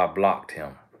 So I blocked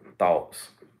him. Thoughts?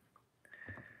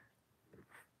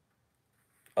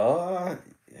 Yeah.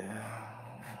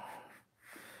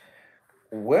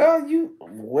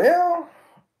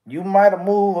 You might have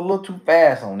moved a little too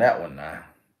fast on that one now.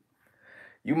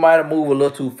 You might have moved a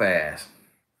little too fast.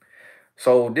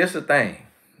 So this is the thing.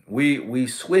 We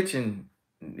switching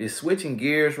it's switching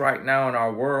gears right now in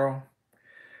our world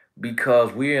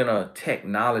because we're in a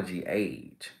technology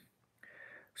age.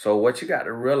 So what you got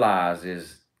to realize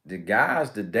is the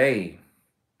guys today,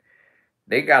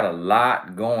 they got a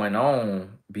lot going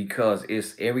on because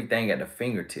it's everything at the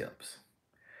fingertips.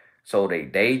 So they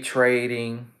day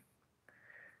trading,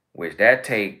 which that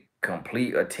take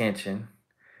complete attention.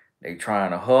 They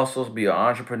trying to hustle, be an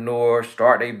entrepreneur,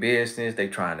 start their business. They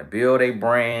trying to build a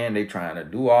brand. They trying to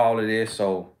do all of this.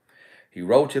 So he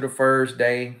wrote you the first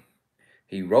day.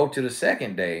 He wrote you the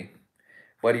second day.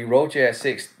 But he wrote you at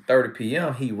 6:30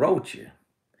 p.m. He wrote you.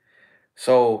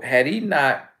 So had he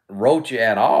not wrote you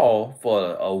at all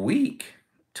for a week,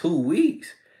 2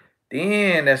 weeks,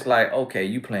 then that's like, okay,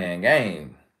 you playing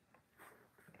game.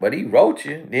 But he wrote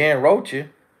you, then wrote you.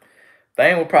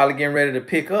 Thing was probably getting ready to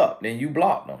pick up. Then you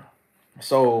blocked them.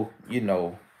 So,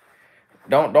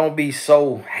 don't be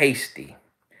so hasty.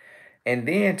 And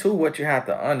then too, what you have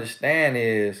to understand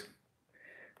is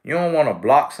you don't want to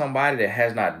block somebody that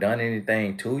has not done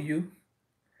anything to you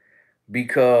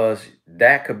because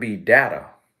that could be data.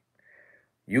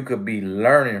 You could be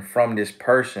learning from this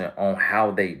person on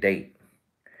how they date,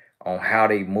 on how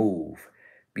they move.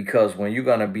 Because when you're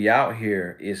gonna be out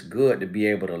here, it's good to be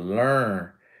able to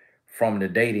learn from the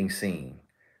dating scene.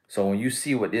 So when you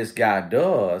see what this guy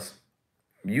does,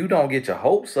 you don't get your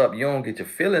hopes up, you don't get your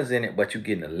feelings in it, but you're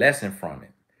getting a lesson from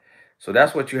it. So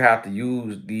that's what you have to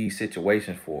use these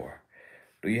situations for.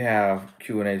 Do you have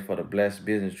Q&A for the Blessed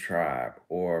Business Tribe,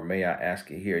 or may I ask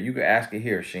it here? You can ask it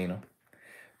here, Sheena.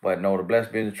 But no, the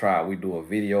Blessed Business Tribe, we do a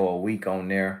video a week on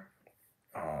there,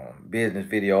 business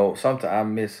video. Sometimes I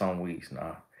miss some weeks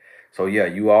now. So yeah,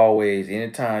 you always,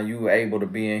 anytime you able to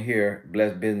be in here,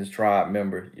 Blessed Business Tribe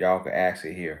member, y'all can ask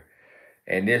it here.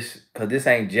 And because this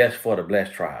ain't just for the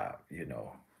Blessed Tribe,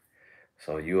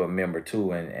 So you're a member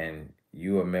too, and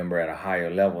you're a member at a higher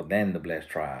level than the Blessed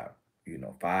Tribe.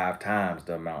 5 times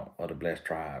the amount of the Blessed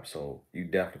Tribe. So you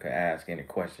definitely can ask any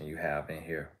question you have in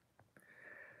here.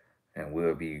 And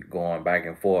we'll be going back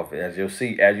and forth. As you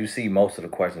see, most of the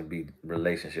questions be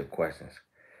relationship questions.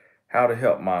 How to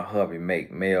help my hubby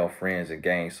make male friends and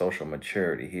gain social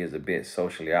maturity. He is a bit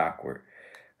socially awkward.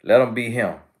 Let him be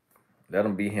him. Let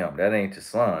him be him. That ain't your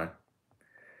son.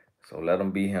 So let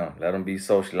him be him. Let him be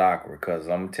socially awkward. Because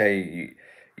I'm going to tell you,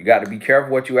 you got to be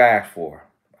careful what you ask for.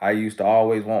 I used to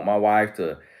always want my wife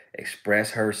to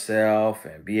express herself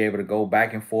and be able to go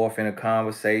back and forth in a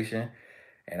conversation.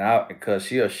 And because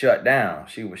she'll shut down.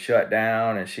 She would shut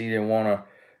down and she didn't want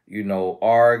to,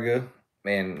 argue.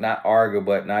 And not argue,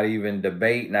 but not even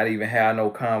debate, not even have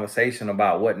no conversation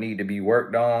about what need to be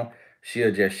worked on.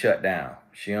 She'll just shut down.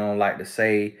 She don't like to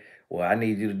say, well, I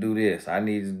need you to do this. I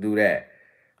need you to do that.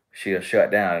 She'll shut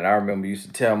down. And I remember used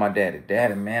to tell my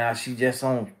daddy, man, she just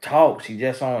don't talk. She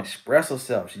just don't express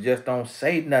herself. She just don't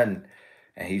say nothing.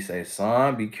 And he say,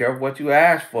 son, be careful what you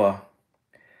ask for.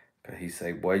 Cause he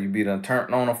say, boy, you be done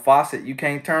turned on a faucet you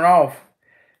can't turn off.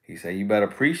 He said, you better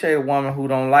appreciate a woman who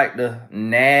don't like to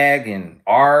nag and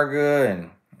argue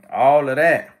and all of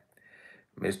that.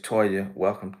 Miss Toya,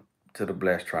 welcome to the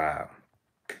Blessed Tribe.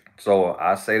 So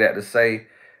I say that to say,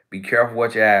 be careful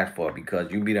what you ask for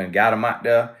because you be done got him out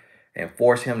there and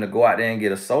force him to go out there and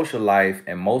get a social life.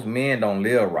 And most men don't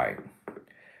live right.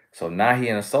 So now he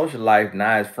in a social life.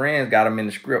 Now his friends got him in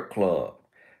the script club.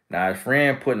 Now his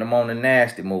friend putting him on the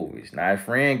nasty movies. Now his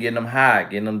friend getting him high,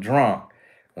 getting him drunk.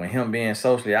 When him being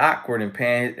socially awkward and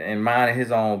paying and minding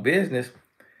his own business,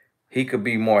 he could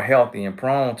be more healthy and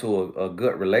prone to a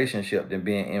good relationship than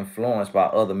being influenced by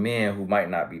other men who might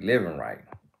not be living right.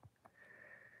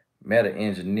 Met an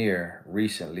engineer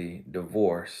recently,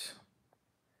 divorced.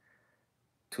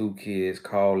 2 kids,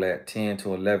 called at 10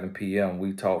 to 11 p.m.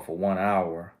 We talked for 1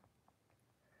 hour.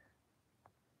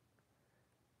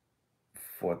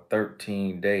 for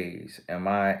 13 days. Am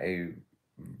I a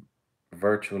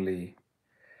virtually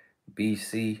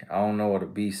BC? I don't know what a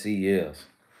BC is.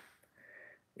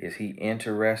 Is he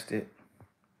interested?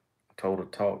 Total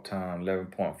talk time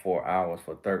 11.4 hours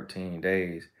for 13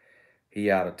 days.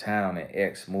 He out of town and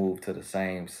X moved to the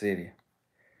same city.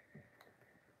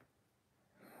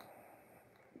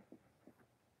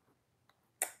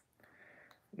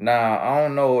 Now, I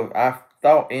don't know if I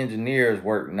thought engineers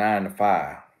work 9 to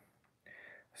 5.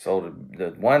 So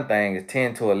the one thing is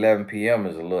 10 to 11 p.m.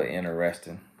 is a little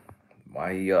interesting.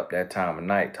 Why he up that time of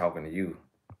night talking to you?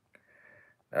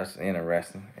 That's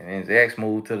interesting. And his ex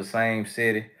moved to the same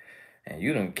city, and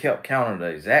you done kept counting the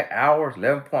exact hours,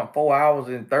 11.4 hours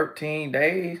in 13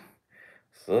 days.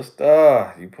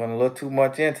 Sister, you putting a little too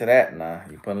much into that now.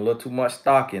 You putting a little too much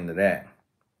stock into that.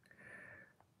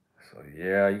 So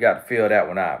yeah, you got to fill that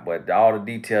one out. But all the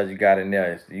details you got in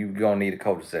there, you gonna need a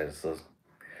coach session, sister.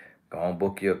 Go on,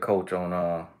 book your coach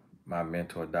on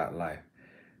mymentor.life.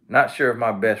 Not sure if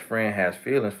my best friend has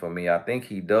feelings for me. I think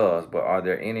he does, but are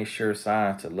there any sure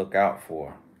signs to look out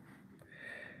for?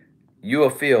 You'll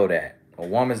feel that. A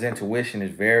woman's intuition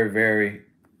is very, very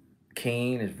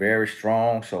keen, is very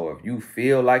strong. So if you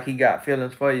feel like he got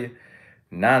feelings for you,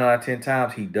 9 out of 10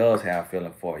 times he does have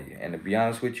feelings for you. And to be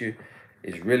honest with you,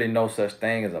 it's really no such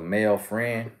thing as a male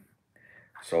friend.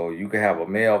 So you can have a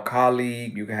male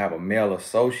colleague, you can have a male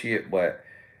associate, but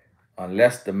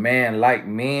unless the man like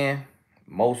men,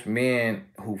 most men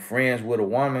who friends with a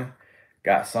woman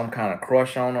got some kind of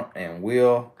crush on her and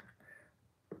will,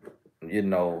 get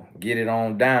it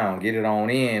on down, get it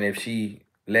on in if she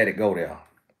let it go there.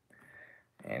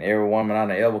 And every woman I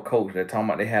done ever coached that talking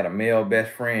about they had a male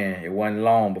best friend, it wasn't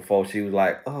long before she was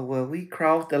like, oh, well, we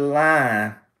crossed the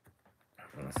line.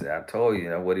 And I said, I told you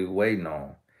that's what he was waiting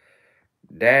on.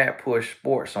 Dad pushed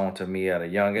sports onto me at a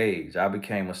young age. I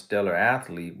became a stellar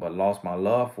athlete, but lost my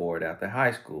love for it after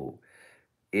high school.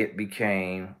 It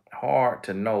became hard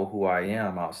to know who I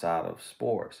am outside of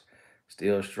sports.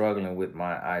 Still struggling with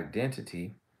my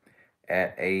identity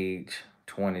at age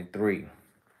 23.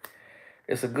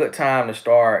 It's a good time to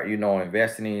start,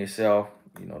 investing in yourself,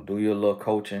 do your little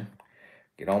coaching.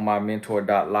 Get on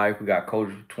mymentor.life. We got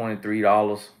coaches for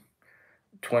 $23,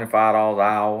 $25 an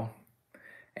hour,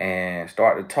 and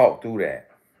start to talk through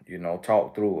that,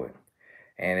 talk through it.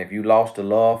 And if you lost the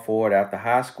love for it after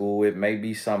high school, it may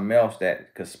be something else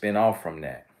that could spin off from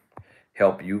that.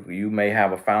 Help you. You may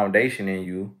have a foundation in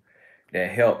you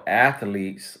that help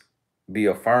athletes be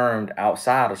affirmed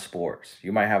outside of sports.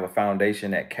 You might have a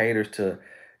foundation that caters to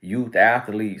youth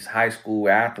athletes, high school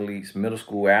athletes, middle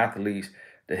school athletes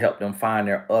to help them find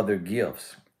their other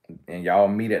gifts. And y'all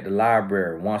meet at the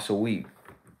library once a week,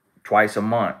 twice a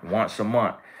month, once a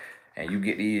month. And you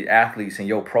get these athletes in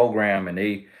your program and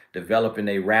they developing,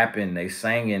 they rapping, they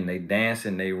singing, they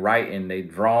dancing, they writing, they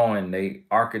drawing, they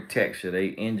architecture,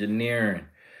 they engineering,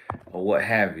 or what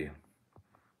have you.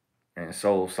 And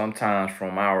so sometimes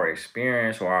from our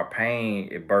experience or our pain,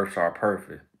 it births our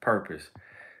purpose.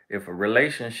 If a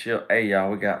relationship, hey y'all,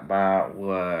 we got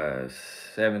about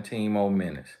 17 more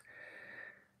minutes.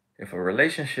 If a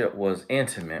relationship was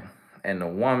intimate and the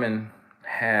woman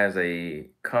has a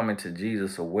coming to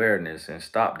Jesus awareness and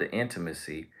stop the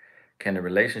intimacy, can the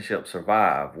relationship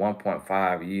survive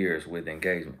 1.5 years with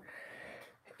engagement?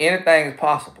 Anything is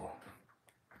possible.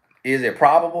 Is it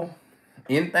probable?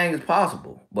 Anything is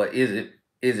possible, but is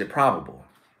it probable?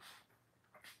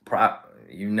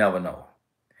 You never know.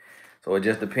 So it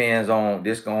just depends on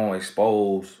this gonna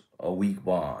expose a weak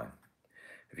bond.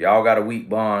 If y'all got a weak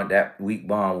bond, that weak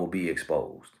bond will be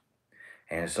exposed.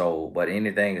 And so, but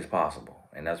anything is possible.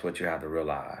 And that's what you have to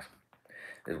realize.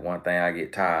 There's one thing I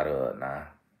get tired of now.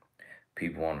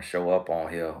 People want to show up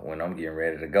on here when I'm getting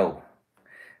ready to go.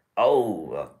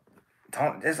 Oh,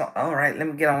 all right, let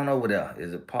me get on over there.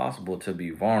 Is it possible to be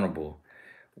vulnerable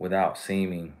without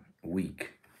seeming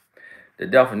weak? The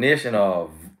definition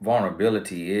of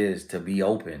vulnerability is to be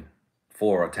open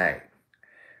for attack.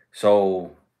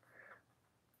 So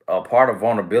a part of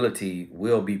vulnerability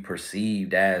will be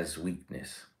perceived as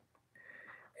weakness.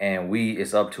 And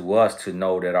it's up to us to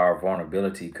know that our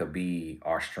vulnerability could be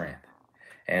our strength.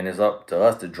 And it's up to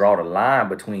us to draw the line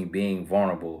between being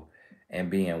vulnerable and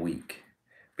being weak.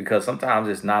 Because sometimes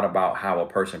it's not about how a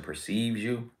person perceives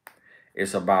you,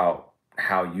 it's about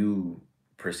how you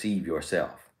perceive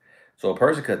yourself. So a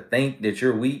person could think that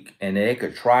you're weak and they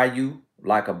could try you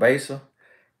like a baser,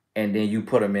 and then you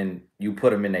put them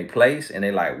in a place and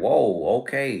they're like, whoa,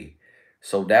 okay.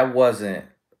 So that wasn't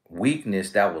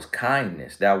weakness, that was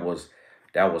kindness. That was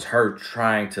her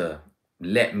trying to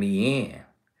let me in.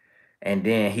 and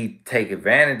then he take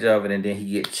advantage of it, and then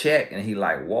he get checked, and he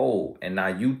like, whoa. And now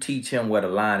you teach him where the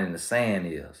line in the sand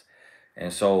is.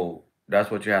 And so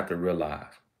that's what you have to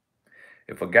realize.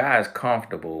 If a guy is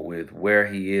comfortable with where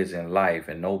he is in life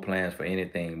and no plans for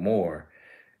anything more,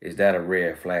 is that a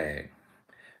red flag?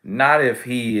 Not if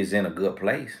he is in a good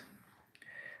place.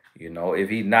 If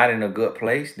he's not in a good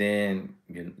place, then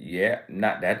yeah,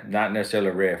 not necessarily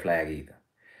a red flag either.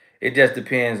 It just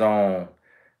depends on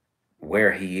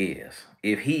where he is.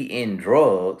 If he in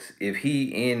drugs, if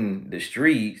he in the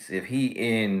streets, if he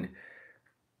in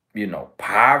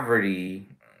poverty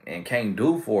and can't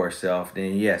do for himself,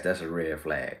 then yes, that's a red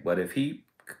flag. But if he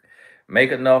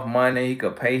make enough money, he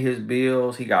could pay his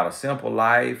bills, he got a simple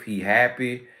life, he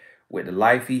happy with the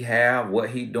life he have,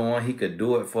 what he doing, he could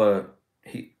do it for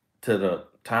he to the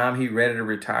time he ready to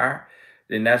retire,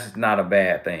 then that's not a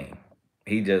bad thing.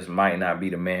 He just might not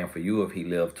be the man for you if he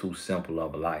lives too simple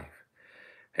of a life.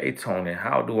 Hey Tony,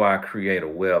 how do I create a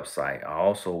website? I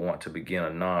also want to begin a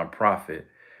nonprofit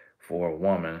for a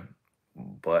woman,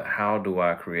 but how do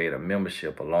I create a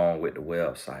membership along with the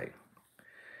website?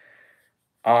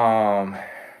 Um,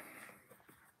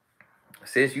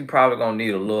 Since you probably gonna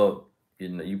need a little,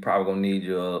 you probably gonna need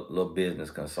your little business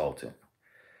consultant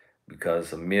because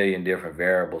it's a million different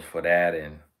variables for that,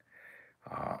 and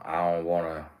I don't want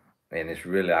to. And it's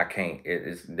really I can't.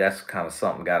 It's that's kind of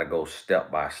something got to go step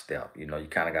by step. You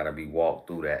kind of got to be walked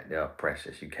through that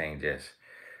process. You can't just.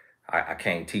 I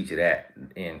can't teach you that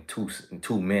in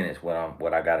 2 minutes.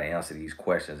 What I got to answer these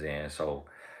questions in. So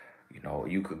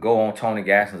you could go on Tony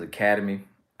Gasson's Academy.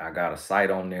 I got a site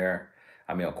on there.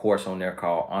 I mean, a course on there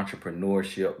called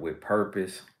Entrepreneurship with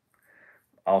Purpose.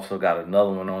 Also got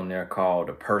another one on there called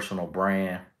The Personal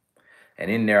Brand.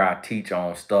 And in there, I teach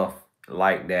on stuff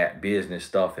like that, business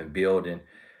stuff and building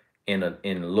in a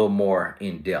little more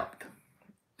in depth.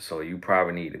 So you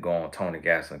probably need to go on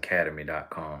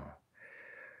TonyGassonAcademy.com.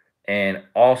 And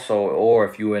also, or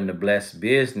if you're in the Blessed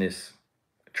Business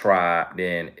tribe,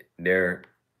 then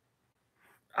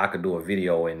I could do a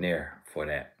video in there for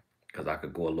that because I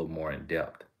could go a little more in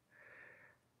depth.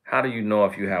 How do you know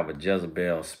if you have a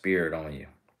Jezebel spirit on you?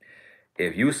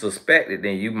 If you suspect it,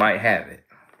 then you might have it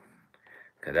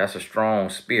because that's a strong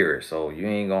spirit. So you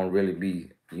ain't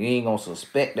gonna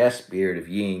suspect that spirit if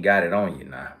you ain't got it on you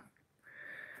now.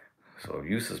 So if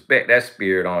you suspect that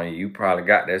spirit on you, you probably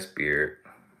got that spirit.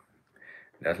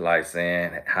 That's like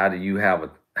saying, how do you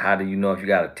know if you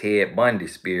got a Ted Bundy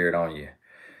spirit on you?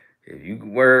 If you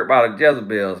worry about a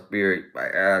Jezebel spirit,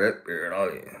 like, that spirit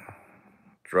on you.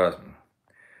 Trust me.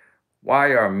 Why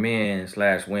are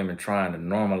men/women trying to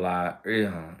normalize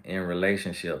in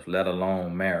relationships, let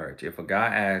alone marriage? If a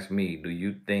guy asks me, do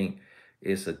you think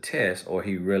it's a test or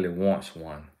he really wants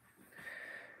one?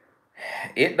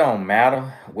 It don't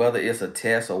matter whether it's a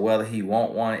test or whether he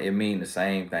want one. It mean the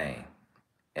same thing.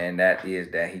 And that is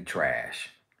that he trash.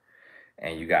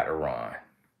 And you got to run.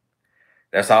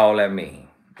 That's all that mean.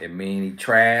 It mean he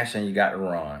trash and you got to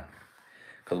run.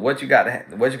 Cause what you got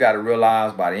to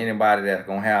realize about anybody that's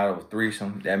gonna have a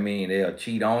threesome, that mean they'll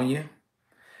cheat on you.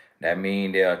 That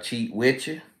mean they'll cheat with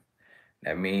you.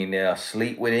 That mean they'll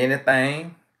sleep with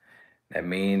anything. That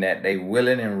mean that they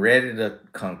willing and ready to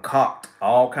concoct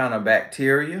all kind of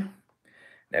bacteria.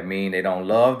 That mean they don't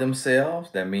love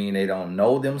themselves. That mean they don't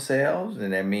know themselves.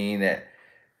 And that mean that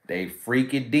they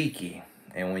freaky deaky.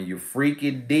 And when you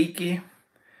freaky deaky,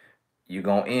 you're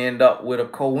gonna end up with a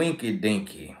coinky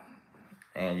dinky.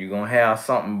 And you're going to have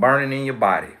something burning in your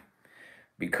body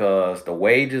because the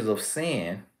wages of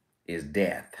sin is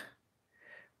death.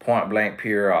 Point blank,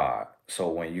 period. So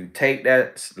when you take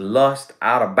that lust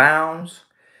out of bounds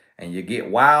and you get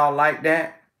wild like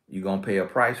that, you're going to pay a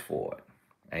price for it.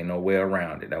 Ain't no way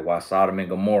around it. That's why Sodom and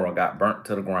Gomorrah got burnt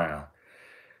to the ground.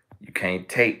 You can't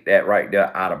take that right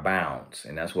there out of bounds.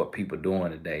 And that's what people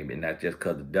doing today. And that's just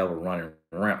because the devil running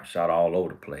ramp shot all over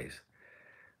the place.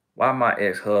 Why my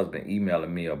ex-husband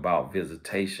emailing me about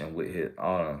visitation with his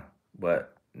honor,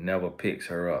 but never picks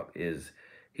her up? Is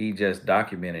he just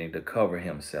documenting to cover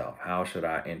himself? How should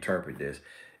I interpret this?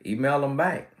 Email him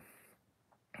back.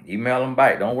 Email him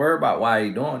back. Don't worry about why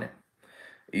he doing it.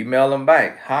 Email him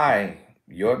back. Hi,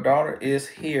 your daughter is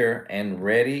here and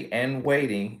ready and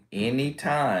waiting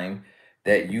anytime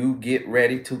that you get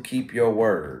ready to keep your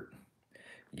word.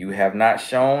 You have not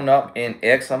shown up in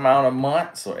X amount of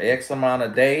months or X amount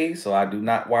of days, so I do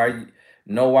not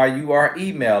know why you are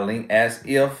emailing as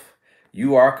if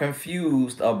you are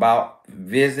confused about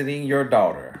visiting your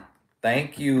daughter.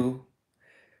 Thank you.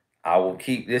 I will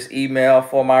keep this email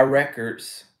for my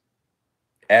records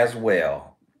as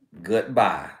well.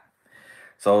 Goodbye.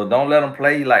 So don't let them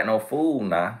play you like no fool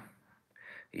now.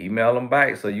 Email them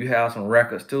back so you have some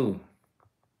records too.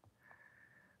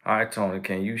 All right, Tony,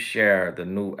 can you share the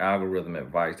new algorithm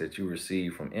advice that you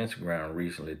received from Instagram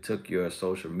recently? Took your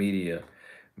social media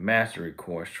mastery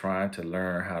course trying to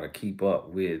learn how to keep up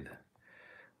with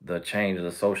the changes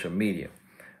of social media.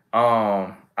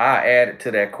 I added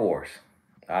to that course.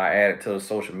 I added to the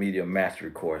social media mastery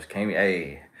course. Can't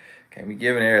be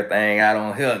giving everything out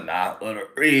on here now,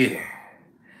 but read.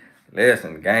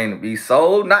 Listen, game to be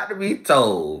sold, not to be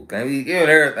told. Can't be giving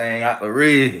everything out the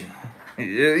read.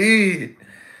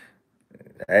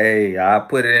 Hey, I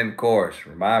put it in the course.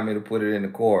 Remind me to put it in the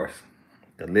course.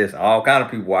 To listen, all kind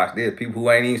of people watch this. People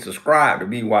who ain't even subscribed to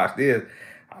me watch this.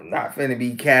 I'm not finna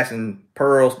be casting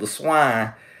pearls to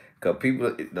swine. Cause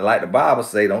people, like the Bible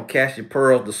say, don't cast your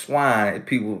pearls to swine. If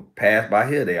people pass by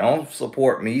here, they don't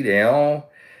support me. They don't.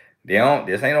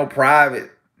 This ain't no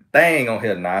private thing on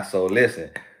here now. So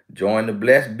listen, join the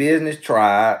Blessed Business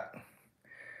Tribe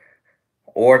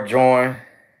or join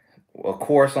a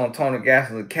course on Tony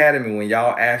Gaskins Academy when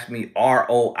y'all ask me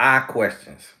ROI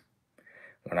questions.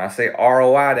 When I say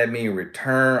ROI, that means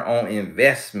return on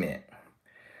investment.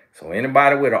 So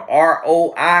anybody with a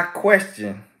ROI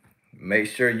question, make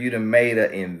sure you done made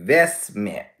an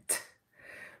investment,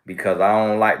 because I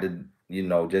don't like to,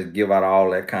 just give out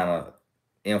all that kind of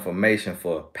information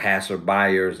for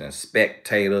passerbyers and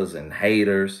spectators and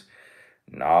haters.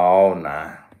 No,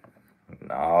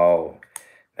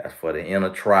 that's for the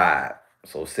inner tribe.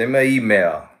 So send me an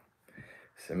email.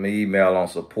 Send me an email on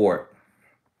support.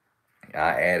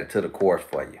 I add it to the course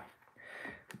for you.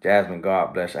 Jasmine,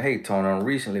 God bless you. Hey, Tony, I'm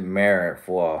recently married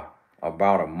for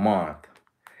about a month.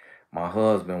 My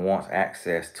husband wants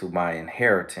access to my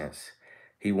inheritance.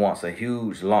 He wants a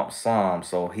huge lump sum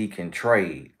so he can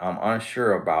trade. I'm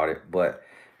unsure about it, but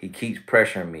he keeps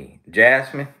pressuring me.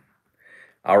 Jasmine,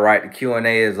 all right, the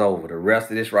Q&A is over. The rest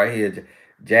of this right here,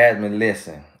 Jasmine,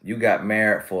 listen, you got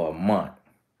married for a month.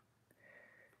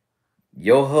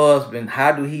 Your husband,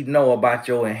 how do he know about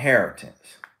your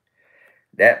inheritance?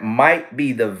 That might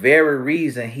be the very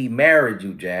reason he married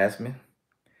you, Jasmine.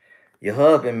 Your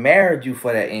husband married you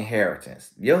for that inheritance.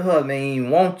 Your husband ain't even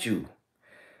want you,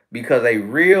 because a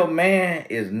real man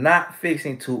is not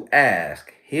fixing to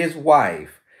ask his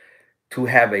wife to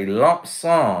have a lump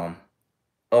sum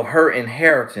of her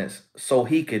inheritance so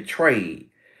he could trade,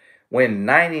 when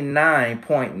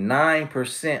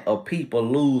 99.9% of people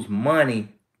lose money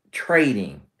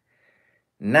trading.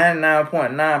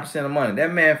 99.9% of money.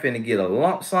 That man finna get a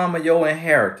lump sum of your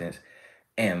inheritance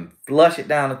and flush it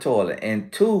down the toilet.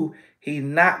 And two, he's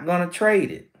not gonna trade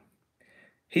it.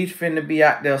 He's finna be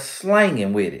out there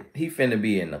slanging with it. He finna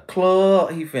be in the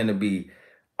club. He finna be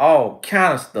all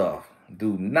kind of stuff.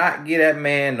 Do not get that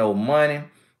man no money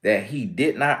that he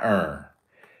did not earn.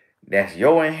 That's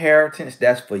your inheritance.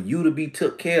 That's for you to be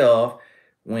took care of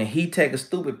when he take a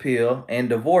stupid pill and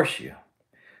divorce you.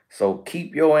 So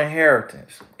keep your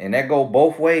inheritance. And that go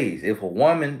both ways. If a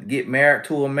woman get married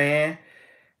to a man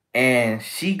and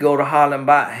she go to hollering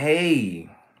about, hey,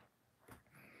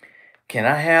 can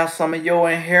I have some of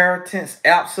your inheritance?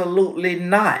 Absolutely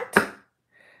not.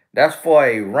 That's for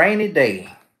a rainy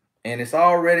day. And it's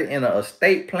already in an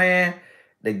estate plan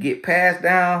to get passed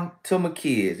down to my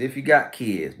kids, if you got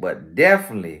kids. But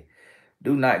definitely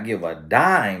do not give a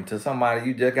dime to somebody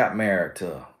you just got married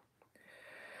to.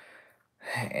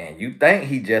 And you think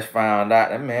he just found out.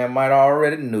 That man might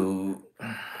already knew.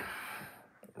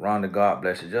 Rhonda, God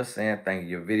bless you. Just saying thank you.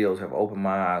 Your videos have opened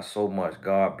my eyes so much.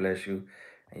 God bless you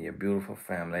and your beautiful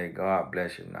family. God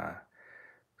bless you now.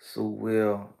 Sue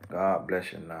Will, God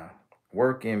bless you now.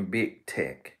 Work in big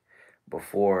tech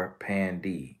before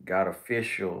Pandy. Got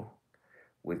official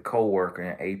with coworker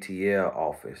in ATL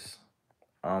office.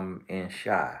 I'm in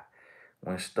Shy.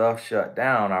 When stuff shut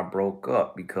down, I broke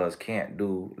up because can't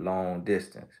do long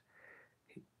distance.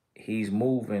 He's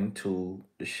moving to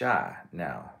the Shy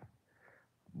now.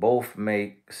 Both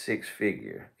make 6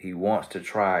 figure. He wants to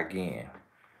try again.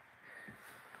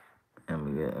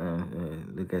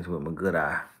 Look at you with my good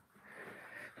eye.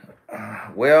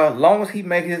 Well, long as he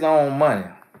make his own money.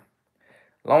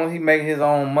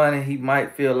 He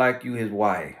might feel like you his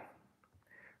wife.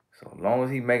 So long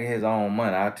as he making his own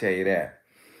money, I'll tell you that.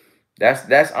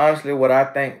 That's honestly what I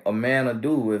think a man will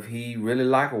do if he really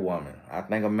like a woman. I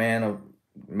think a man will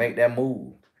make that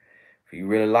move if he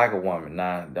really like a woman.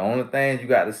 Now, the only thing you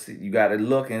got to see, you got to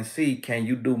look and see, can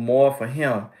you do more for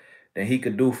him than he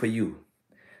could do for you?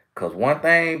 Because one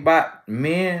thing about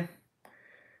men,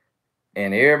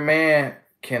 and every man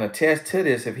can attest to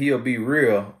this if he'll be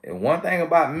real, and one thing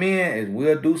about men is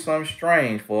we'll do something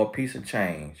strange for a piece of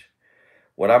change.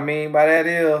 What I mean by that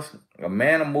is a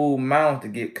man will move mountains to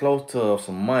get close to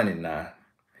some money now.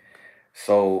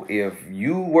 So if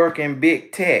you work in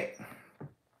big tech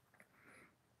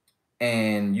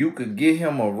and you could get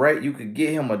him a rate, you could get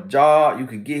him a job, you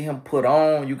could get him put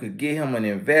on, you could get him an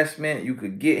investment, you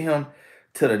could get him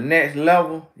to the next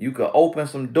level, you could open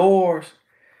some doors,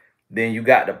 then you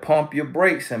got to pump your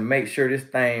brakes and make sure this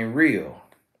thing real.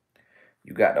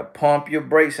 You got to pump your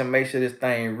brakes and make sure this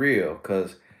thing real,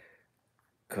 cause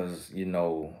you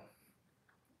know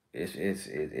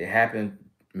it happens.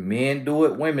 Men do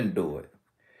it, women do it.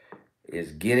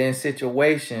 It's get in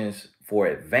situations for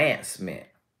advancement.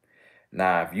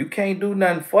 Now, if you can't do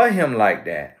nothing for him like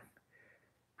that,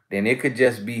 then it could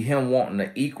just be him wanting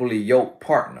an equally yoked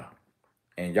partner.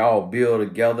 And y'all build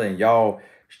together and y'all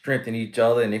strengthen each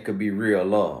other, and it could be real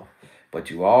love. But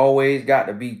you always got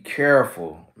to be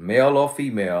careful, male or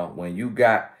female, when you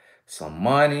got some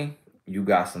money, you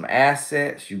got some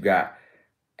assets, you got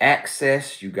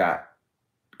access, you got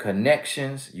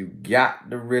connections, you got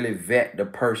to really vet the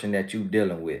person that you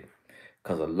dealing with.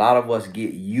 Because a lot of us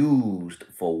get used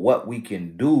for what we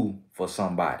can do for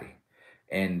somebody.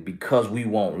 And because we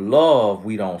want love,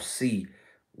 we don't see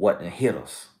what hit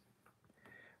us.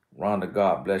 Rhonda,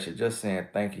 God bless you. Just saying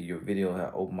thank you. Your video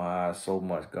has opened my eyes so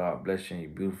much. God bless you. And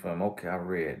you're beautiful. Okay, I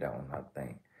read that one, I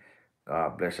think.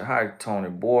 God bless you. Hi, Tony.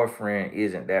 Boyfriend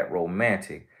isn't that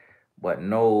romantic, but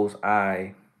knows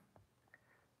I...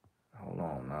 Hold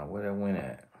on now. Where that went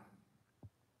at?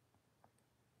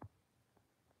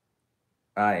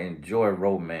 I enjoy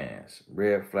romance.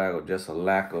 Red flag or just a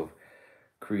lack of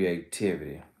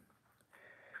creativity.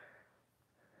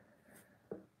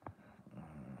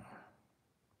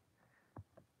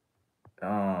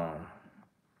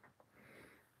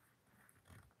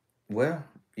 Well,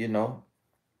 you know,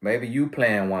 maybe you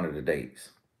plan one of the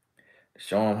dates.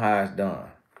 Show them how it's done.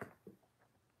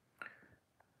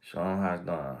 Show them how it's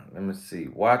done. Let me see.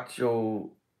 Watch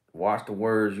the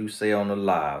words you say on the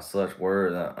live. Such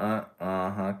words,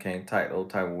 can't type those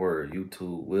type of words.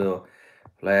 YouTube will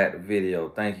flag the video.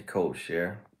 Thank you, Coach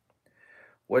Share.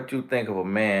 What you think of a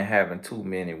man having too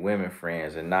many women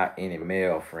friends and not any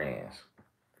male friends?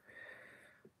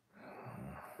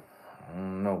 I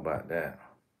don't know about that.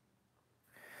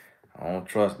 I don't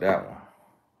trust that one.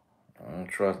 I don't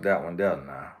trust that one there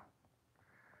now.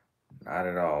 Not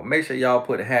at all. Make sure y'all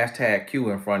put the hashtag Q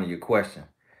in front of your question,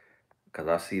 because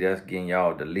I see that's getting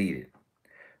y'all deleted.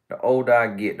 The older I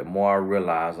get, the more I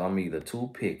realize I'm either too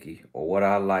picky or what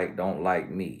I like don't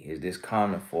like me. Is this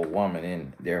common for a woman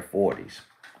in their 40s?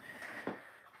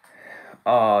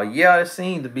 Yeah, it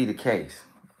seems to be the case.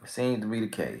 It seems to be the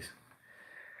case.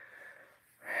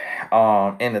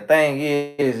 And the thing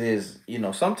is, you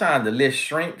know, sometimes the list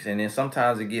shrinks and then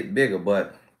sometimes it get bigger,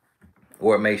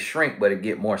 or it may shrink, but it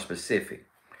get more specific.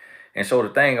 And so the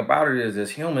thing about it is,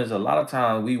 as humans, a lot of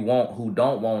times we want who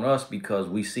don't want us because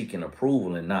we seeking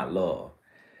approval and not love.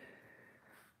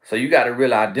 So you got to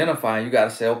really identify, and you got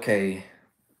to say, okay,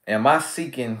 am I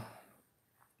seeking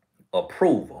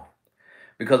approval?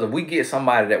 Because if we get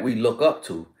somebody that we look up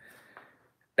to,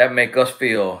 that make us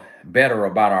feel better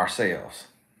about ourselves,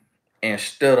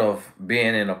 instead of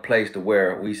being in a place to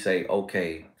where we say,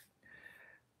 okay,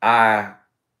 I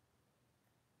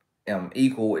am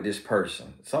equal with this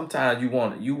person. Sometimes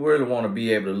you really want to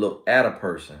be able to look at a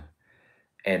person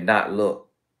and not look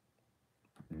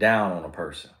down on a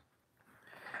person.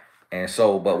 And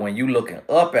so, but when you looking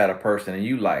up at a person and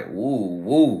you like,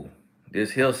 woo, this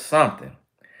here's something,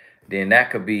 then that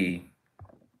could be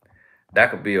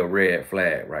a red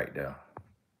flag right there.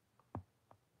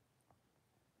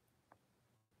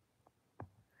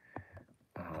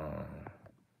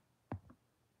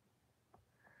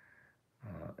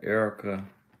 Erica,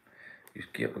 you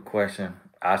skipped the question.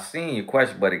 I seen your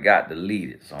question, but it got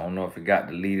deleted. So I don't know if it got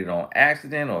deleted on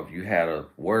accident or if you had a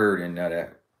word in there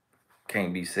that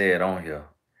can't be said on here.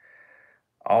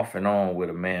 Off and on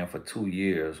with a man for 2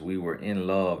 years. We were in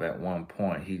love at one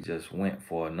point. He just went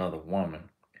for another woman.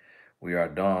 We are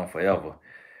done forever.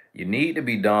 You need to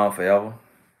be done forever.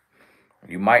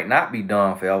 You might not be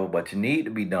done forever, but you need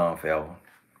to be done forever.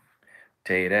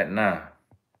 Tell you that now.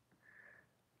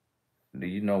 Do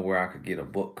you know where I could get a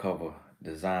book cover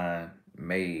design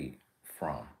made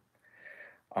from?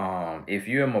 If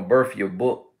you're in my Birth Your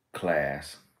Book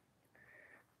class,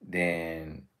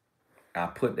 then I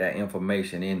put that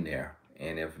information in there.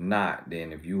 And if not,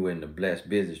 then if you were in the Blessed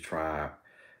Business Tribe,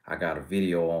 I got a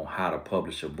video on how to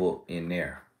publish a book in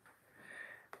there.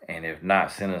 And if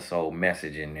not, send us a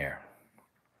message in there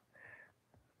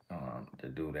to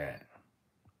do that.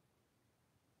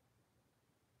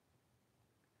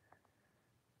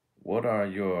 What are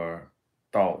your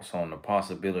thoughts on the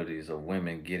possibilities of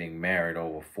women getting married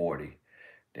over 40.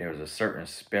 There's a certain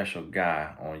special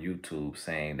guy on YouTube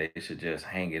saying they should just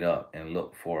hang it up and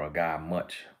look for a guy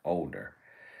much older.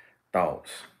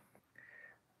 Thoughts?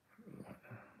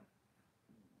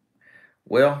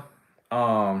 Well,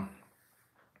 um,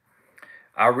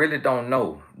 I really don't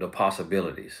know the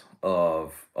possibilities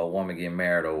of a woman getting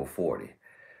married over 40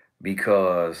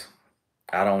 because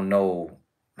I don't know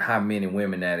how many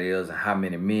women that is and how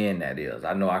many men that is.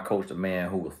 I know I coached a man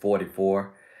who was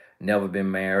 44, never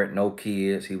been married, no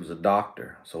kids. He was a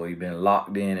doctor. So he been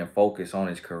locked in and focused on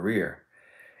his career.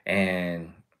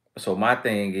 And so my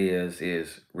thing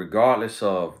is regardless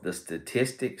of the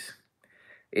statistics,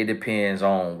 it depends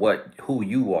on what who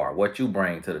you are, what you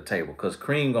bring to the table. Cause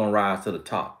cream gonna rise to the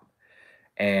top.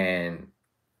 And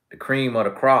the cream of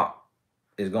the crop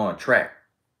is gonna track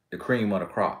the cream of the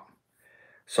crop.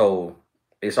 So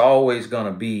it's always going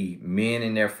to be men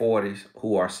in their 40s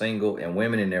who are single and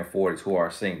women in their 40s who are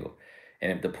single.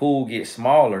 And if the pool gets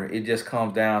smaller, it just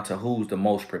comes down to who's the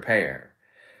most prepared.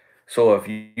 So if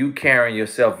you carrying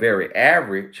yourself very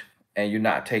average and you're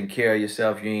not taking care of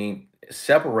yourself, you ain't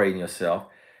separating yourself,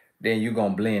 then you're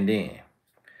going to blend in.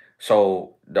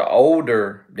 So the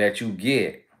older that you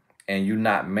get and you're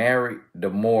not married, the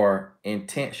more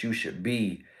intense you should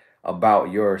be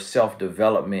about your self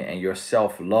development and your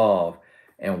self love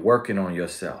and working on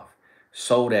yourself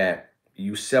so that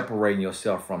you separating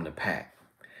yourself from the pack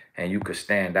and you could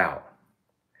stand out.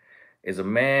 Is a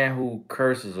man who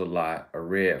curses a lot a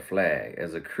red flag?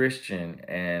 As a Christian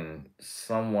and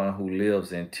someone who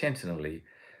lives intentionally,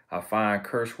 I find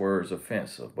curse words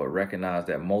offensive, but recognize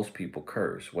that most people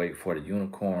curse. Wait for the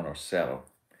unicorn or settle.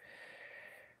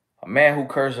 A man who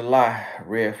curses a lot,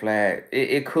 red flag.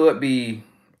 It could be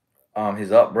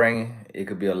his upbringing. It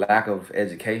could be a lack of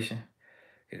education.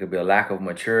 It could be a lack of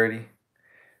maturity.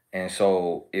 And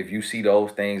so, if you see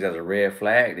those things as a red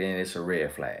flag, then it's a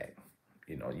red flag.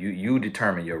 You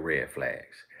determine your red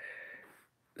flags.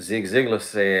 Zig Ziglar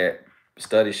said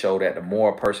studies show that the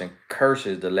more a person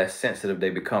curses, the less sensitive they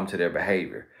become to their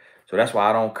behavior. So that's why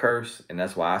I don't curse, and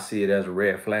that's why I see it as a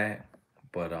red flag.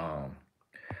 But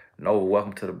no,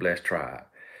 welcome to the blessed tribe.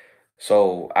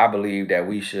 So I believe that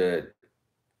we should,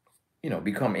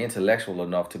 become intellectual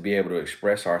enough to be able to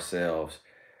express ourselves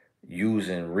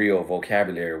using real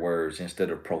vocabulary words instead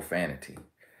of profanity.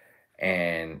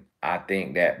 And I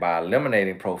think that by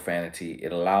eliminating profanity,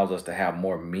 it allows us to have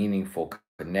more meaningful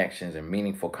connections and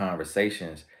meaningful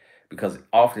conversations because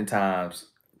oftentimes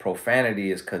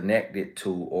profanity is connected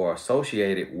to or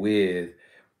associated with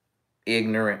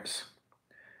ignorance,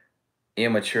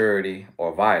 immaturity,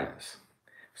 or violence.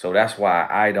 So that's why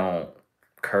I don't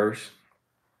curse.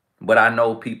 But I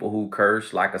know people who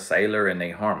curse like a sailor and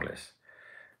they harmless.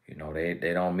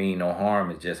 They don't mean no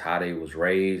harm. It's just how they was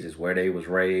raised, it's where they was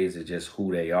raised, it's just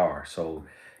who they are. So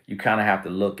you kind of have to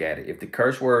look at it. If the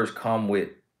curse words come with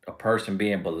a person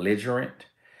being belligerent,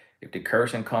 if the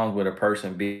cursing comes with a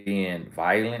person being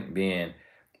violent, being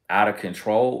out of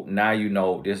control, now you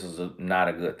know this is not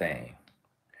a good thing.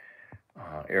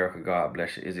 Erica, God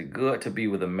bless you. Is it good to be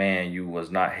with a man you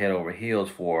was not head over heels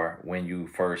for when you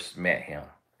first met him?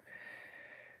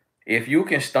 If you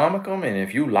can stomach them and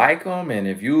if you like them and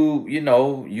if you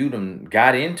done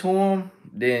got into them,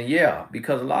 then yeah,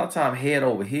 because a lot of time head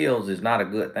over heels is not a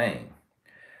good thing.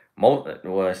 Well,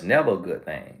 it's never a good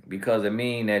thing because it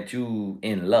mean that you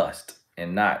in lust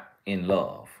and not in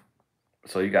love.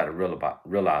 So you got to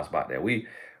realize about that.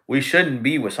 We shouldn't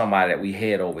be with somebody that we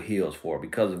head over heels for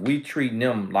because if we treat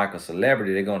them like a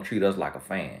celebrity, they're gonna treat us like a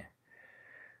fan.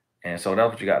 And so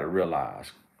that's what you got to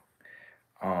realize.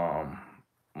 Um,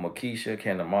 Makisha,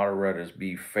 can the moderators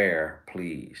be fair,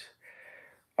 please?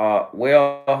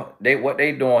 Well, they what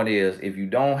they doing is if you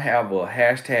don't have a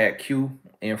hashtag Q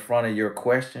in front of your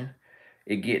question,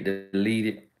 it get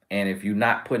deleted. And if you're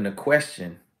not putting a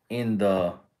question in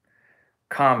the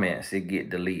comments, it get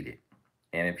deleted.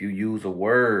 And if you use a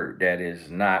word that is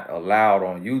not allowed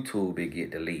on YouTube, it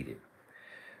get deleted.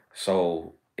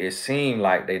 So it seemed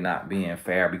like they not being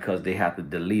fair because they have to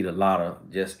delete a lot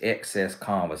of just excess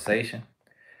conversation.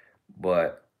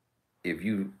 But if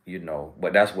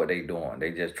but that's what they doing.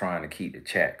 They just trying to keep the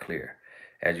chat clear.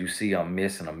 As you see, I'm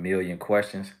missing a million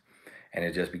questions, and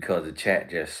it's just because the chat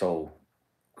just so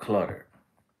cluttered.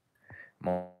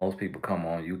 Most people come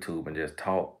on YouTube and just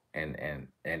talk and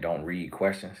don't read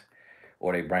questions,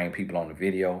 or they bring people on the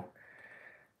video.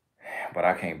 But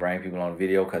I can't bring people on the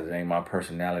video because it ain't my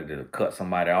personality to cut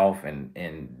somebody off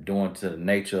and doing to the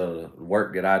nature of the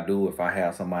work that I do. If I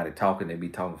have somebody talking, they be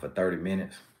talking for 30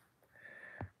 minutes.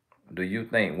 Do you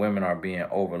think women are being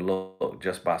overlooked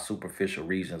just by superficial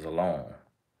reasons alone?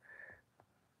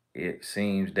 It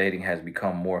seems dating has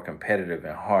become more competitive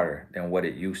and harder than what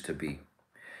it used to be.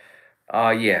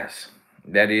 Yes,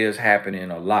 that is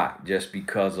happening a lot just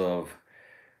because of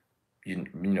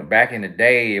back in the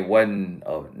day it wasn't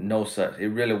no such it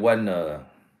really wasn't a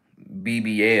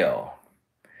BBL,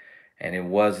 and it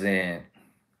was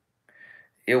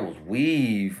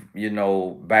weave,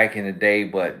 back in the day,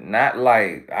 but not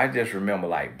like I just remember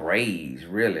like braids,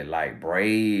 really like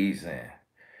braids and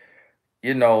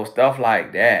stuff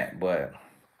like that. But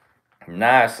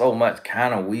not so much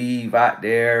kind of weave out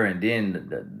there, and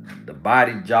then the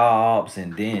body jobs,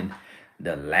 and then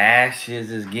the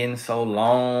lashes is getting so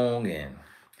long, and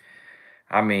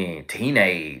I mean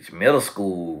teenage, middle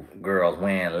school girls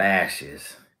wearing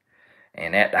lashes.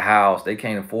 And at the house, they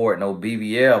can't afford no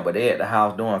BBL, but they at the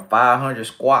house doing 500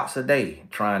 squats a day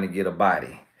trying to get a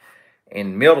body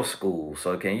in middle school.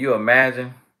 So can you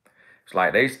imagine? It's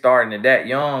like they starting it that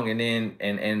young, and then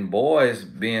and boys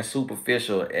being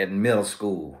superficial at middle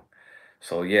school.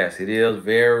 So yes, it is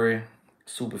very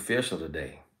superficial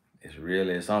today.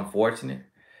 It's unfortunate.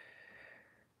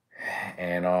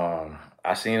 And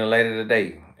I seen a lady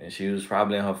today, and she was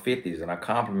probably in her 50s, and I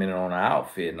complimented on her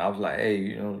outfit, and I was like,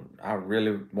 hey, I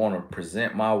really want to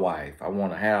present my wife. I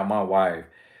want to have my wife,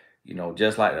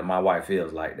 just like that. My wife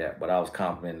feels like that. But I was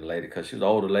complimenting the lady because she was an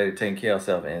older lady taking care of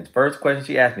herself. And the first question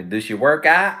she asked me, does she work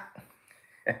out?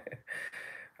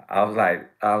 I was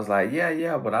like, yeah,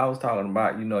 yeah, but I was talking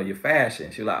about, your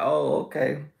fashion. She's like, oh,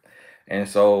 okay. And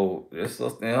so this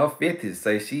sister in her 50s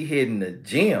say she hitting the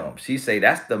gym. She say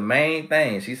that's the main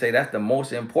thing. She say that's the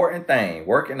most important thing,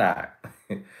 working out.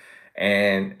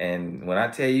 And when I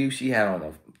tell you she had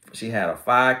a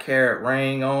 5 carat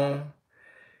ring on.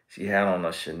 She had on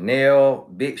a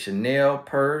big Chanel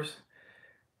purse,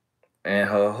 and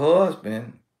her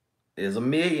husband is a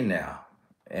millionaire.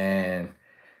 And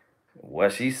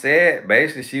what she said,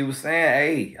 basically she was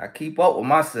saying, hey, I keep up with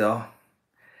myself.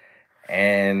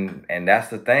 And that's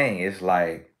the thing. It's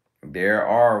like there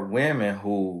are women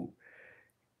who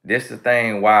this the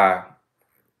thing why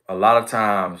a lot of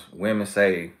times women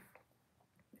say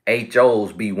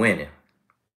HOs be winning.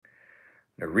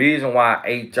 The reason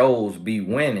why HOs be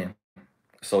winning,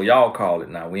 so y'all call it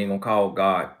now. We ain't gonna call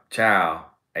God child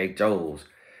HOs.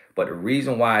 But the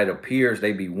reason why it appears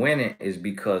they be winning is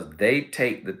because they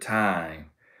take the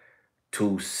time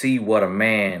to see what a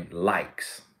man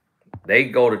likes. They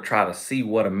go to try to see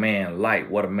what a man like,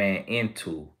 what a man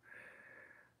into.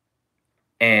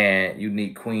 And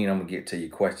Unique Queen, I'm gonna get to your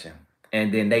question.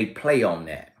 And then they play on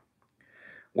that.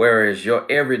 Whereas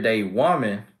your everyday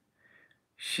woman,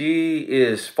 she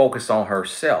is focused on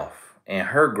herself and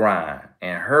her grind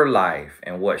and her life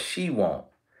and what she wants.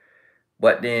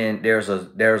 But then there's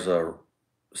a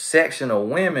section of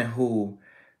women who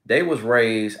they was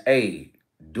raised, hey,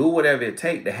 do whatever it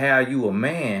take to have you a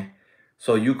man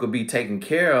so you could be taken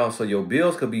care of, so your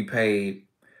bills could be paid,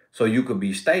 so you could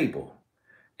be stable.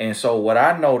 And so what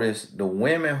I noticed, the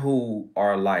women who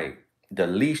are like the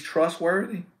least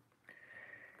trustworthy,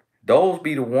 those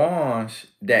be the ones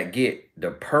that get the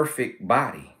perfect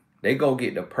body. They go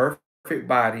get the perfect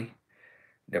body,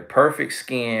 the perfect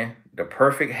skin, the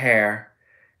perfect hair,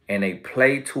 and they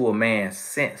play to a man's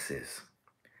senses.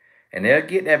 And they'll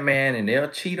get that man and they'll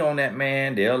cheat on that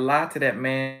man, they'll lie to that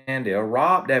man, they'll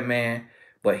rob that man,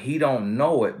 but he don't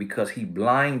know it because he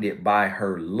blinded by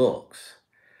her looks.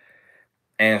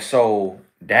 And so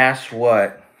that's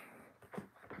what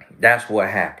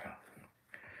happened.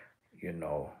 You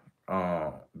know.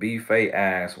 B Faye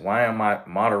asks, why am I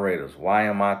moderators? Why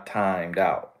am I timed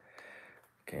out?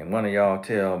 Can one of y'all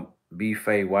tell B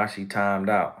Faye why she timed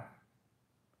out?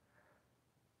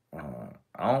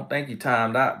 I don't think you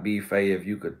timed out, B Faye, if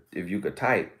you could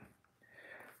type.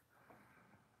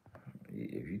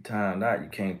 If you timed out, you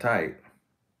can't type.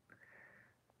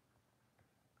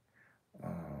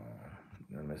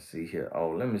 Let me see here. Oh,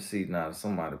 let me see now.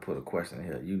 Somebody put a question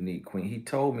here. Unique Queen. He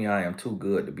told me I am too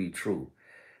good to be true.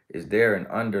 Is there an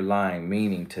underlying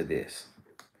meaning to this?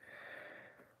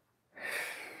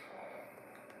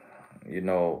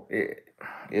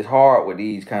 It's hard with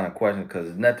these kind of questions because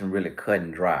there's nothing really cut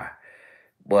and dry.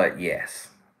 But yes,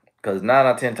 because 9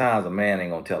 out of 10 times a man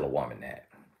ain't gonna tell a woman that.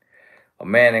 A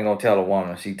man ain't gonna tell a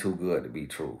woman she too good to be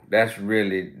true. That's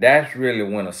really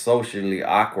when a socially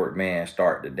awkward man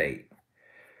start to date.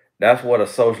 That's what a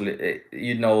socially,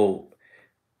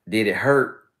 did it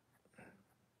hurt?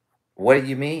 What do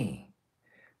you mean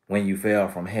when you fell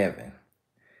from heaven?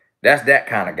 That's that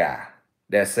kind of guy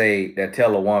that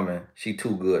tell a woman she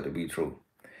too good to be true.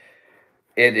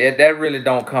 that really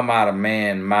don't come out of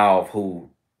man's mouth who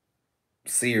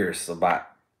serious about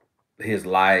his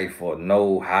life or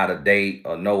know how to date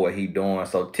or know what he doing.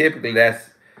 So typically that's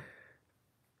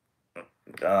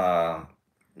uh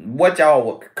what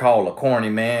y'all would call a corny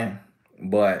man,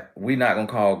 but we not gonna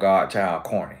call Godchild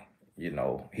corny. You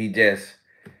know, he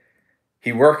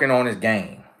working on his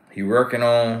game. He working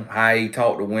on how he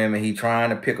talk to women. He trying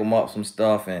to pick them up some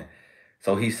stuff, and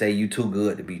so he say you too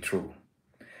good to be true.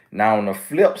 Now on the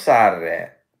flip side of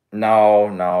that, no,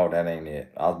 that ain't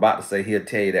it. I was about to say he'll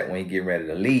tell you that when he get ready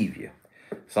to leave you.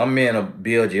 Some men will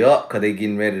build you up because they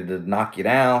getting ready to knock you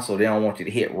down, so they don't want you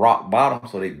to hit rock bottom,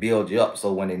 so they build you up.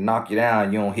 So when they knock you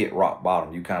down, you don't hit rock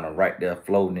bottom. You kind of right there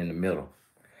floating in the middle.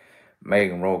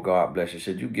 Megan Rowe, God bless you.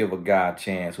 Should you give a guy a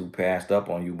chance who passed up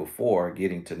on you before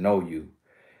getting to know you?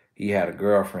 He had a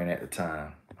girlfriend at the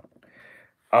time.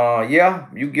 Yeah,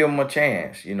 you give him a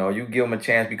chance. You know, you give him a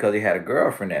chance because he had a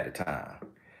girlfriend at the time.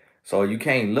 So you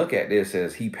can't look at this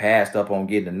as he passed up on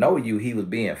getting to know you. He was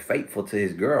being faithful to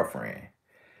his girlfriend.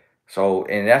 So,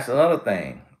 and that's another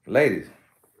thing. Ladies,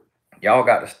 y'all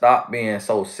got to stop being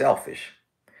so selfish.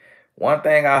 One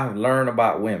thing I have learned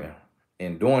about women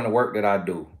in doing the work that I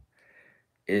do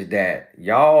is that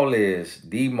y'all is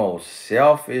the most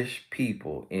selfish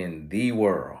people in the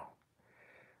world.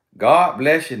 God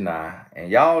bless you now,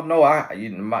 and y'all know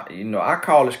I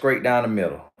call it straight down the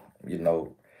middle. You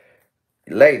know,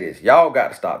 ladies, y'all got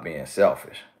to stop being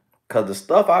selfish. Cause the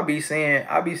stuff I be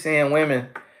seeing women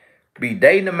be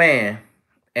dating a man,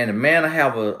 and the man will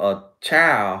have a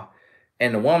child,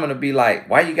 and the woman will be like,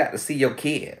 "Why you got to see your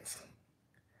kids?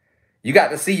 You got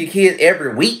to see your kids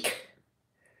every week."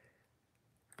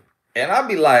 And I'll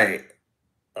be like,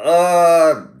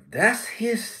 that's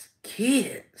his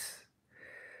kids.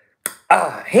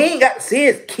 He ain't got to see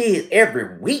his kids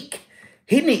every week.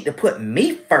 He need to put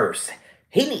me first.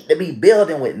 He need to be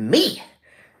building with me.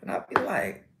 And I'll be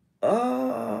like,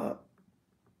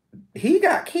 he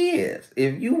got kids.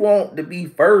 If you want to be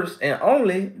first and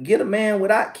only, get a man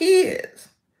without kids.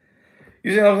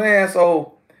 You see what I'm saying?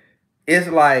 So it's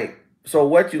like, so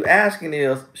what you asking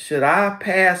is, should I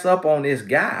pass up on this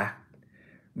guy?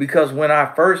 Because when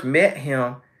I first met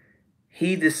him,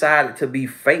 he decided to be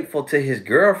faithful to his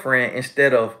girlfriend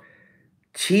instead of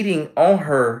cheating on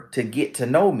her to get to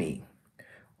know me,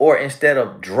 or instead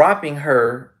of dropping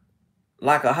her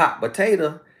like a hot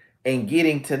potato and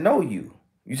getting to know you.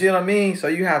 You see what I mean? So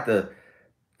you have to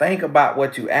think about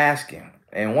what you asking.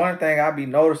 And one thing I be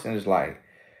noticing is like,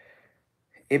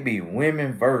 it be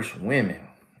women versus women.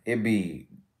 It be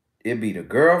the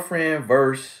girlfriend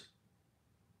versus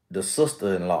the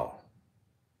sister-in-law.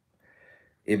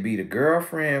 It be the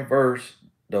girlfriend versus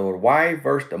the wife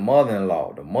versus the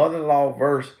mother-in-law. The mother-in-law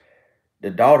versus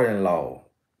the daughter-in-law.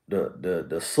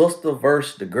 The sister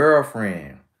versus the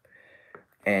girlfriend.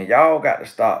 And y'all got to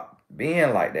stop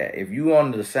being like that. If you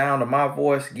under the sound of my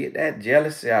voice, get that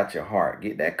jealousy out your heart.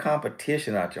 Get that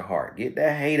competition out your heart. Get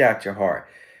that hate out your heart.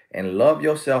 And love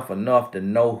yourself enough to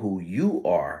know who you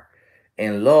are.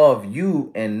 And love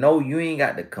you and know you ain't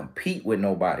got to compete with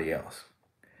nobody else.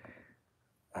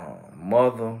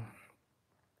 Mother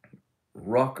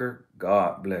Rucker,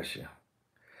 God bless you.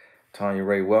 Tanya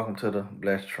Ray, welcome to the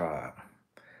Blessed Tribe.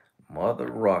 Mother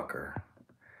Rucker.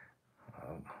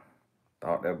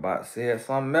 Thought that about said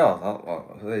something else.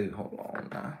 Hey, hold on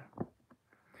now.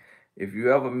 If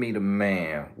you ever meet a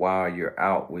man while you're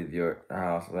out with your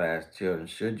house/children,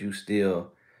 should you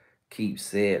still keep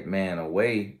said man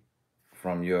away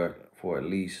from for at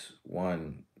least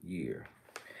 1 year?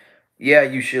 Yeah,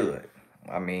 you should.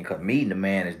 I mean, because meeting a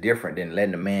man is different than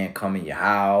letting a man come in your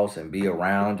house and be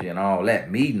around you and all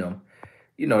that. Meeting them,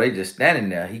 you know, they just standing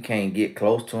there. He can't get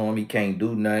close to him. He can't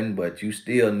do nothing, but you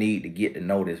still need to get to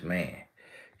know this man.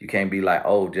 You can't be like,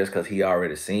 oh, just because he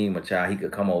already seen my child, he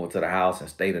could come over to the house and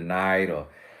stay the night, or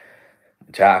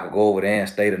the child could go over there and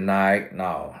stay the night.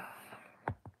 No.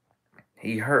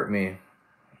 He hurt me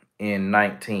in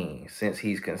 19 since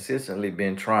he's consistently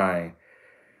been trying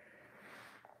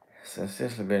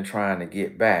to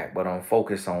get back, but I'm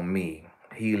focused on me,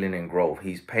 healing and growth.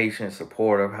 He's patient,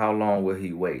 supportive. How long will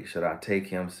he wait? Should I take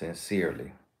him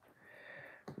sincerely?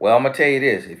 Well, I'm going to tell you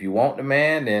this. If you want the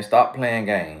man, then stop playing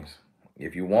games.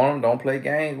 If you want him, don't play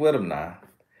games with him now.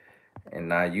 And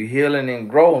now you healing and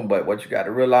growing, but what you got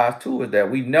to realize too is that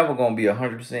we never going to be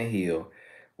 100% healed.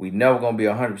 We never going to be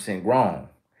 100% grown.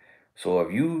 So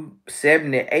if you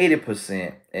 70,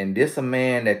 80% and this a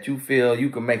man that you feel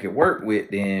you can make it work with,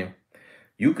 then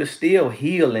you can still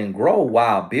heal and grow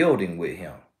while building with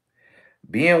him.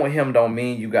 Being with him don't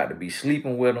mean you got to be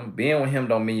sleeping with him. Being with him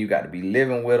don't mean you got to be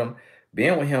living with him.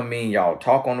 Being with him mean y'all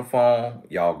talk on the phone,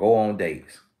 y'all go on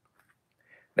dates.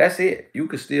 That's it. You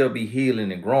could still be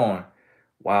healing and growing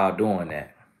while doing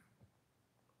that.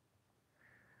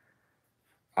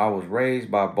 I was raised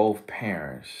by both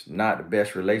parents. Not the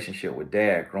best relationship with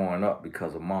dad growing up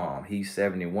because of mom. He's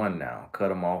 71 now.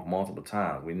 Cut him off multiple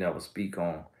times. We never speak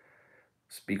on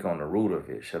the root of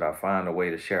it. Should I find a way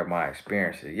to share my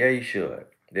experiences? Yeah, you should.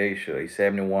 Yeah, you should. He's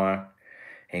 71.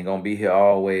 He ain't gonna be here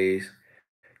always.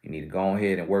 You need to go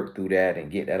ahead and work through that and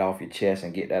get that off your chest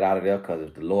and get that out of there. Because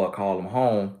if the Lord call him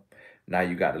home, now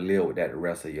you got to live with that the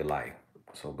rest of your life.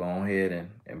 So go ahead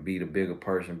and be the bigger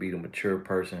person, be the mature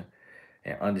person,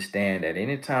 and understand that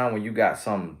anytime when you got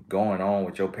something going on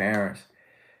with your parents,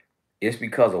 it's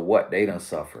because of what they done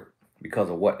suffered,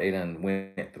 because of what they done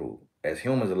went through. As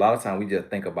humans, a lot of times we just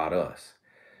think about us.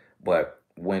 But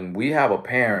when we have a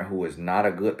parent who is not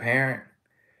a good parent,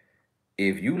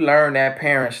 if you learn that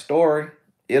parent's story,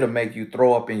 it'll make you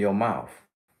throw up in your mouth.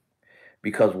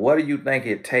 Because what do you think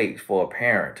it takes for a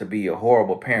parent to be a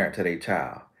horrible parent to their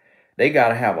child? They got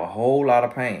to have a whole lot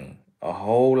of pain, a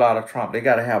whole lot of trauma. They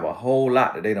got to have a whole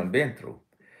lot that they done been through.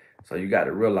 So you got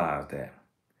to realize that.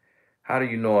 How do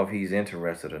you know if he's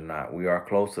interested or not? We are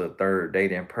close to a third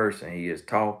date in person. He is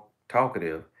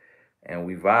talkative and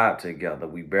we vibe together.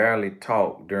 We barely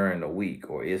talk during the week,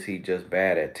 or is he just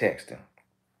bad at texting?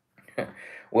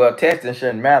 Well, texting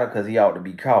shouldn't matter because he ought to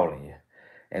be calling you.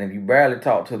 And if you barely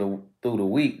talk to the through the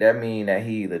week, that means that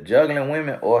he either juggling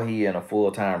women or he in a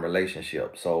full-time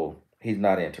relationship. So he's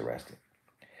not interested.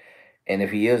 And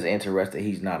if he is interested,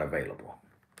 he's not available.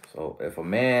 So if a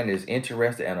man is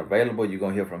interested and available, you're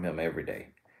gonna hear from him every day.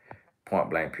 Point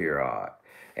blank period.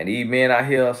 And these men out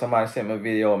here, somebody sent me a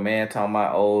video, a man talking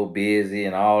about busy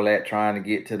and all that, trying to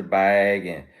get to the bag,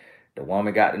 and the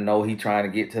woman got to know he trying to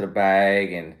get to the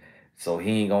bag, and so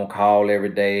he ain't gonna call every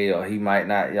day, or he might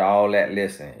not, all that.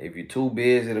 Listen, if you're too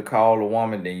busy to call a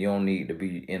woman, then you don't need to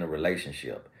be in a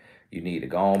relationship. You need to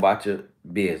go on about your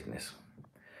business.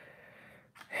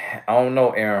 I don't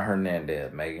know Aaron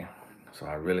Hernandez, Megan, so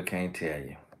I really can't tell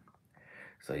you.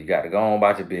 So you got to go on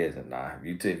about your business now.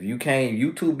 If you can't,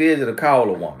 you too busy to call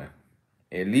a woman.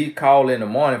 At least call in the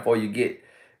morning before you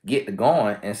get to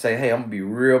going and say, hey, I'm gonna be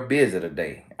real busy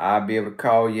today. I'll be able to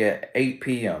call you at 8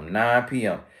 p.m., 9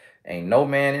 p.m. Ain't no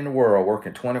man in the world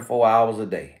working 24 hours a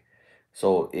day.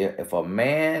 So if a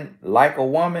man like a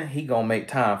woman, he gonna make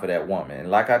time for that woman.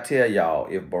 And like I tell y'all,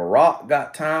 if Barack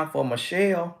got time for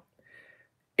Michelle,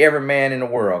 every man in the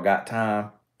world got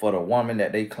time for the woman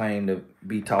that they claim to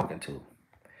be talking to.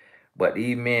 But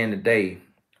these men today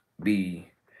be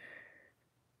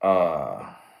uh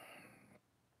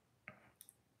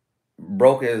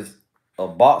broke as a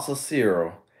box of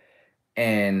cereal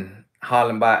and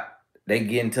hollering about they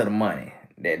getting to the money.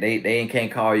 That they ain't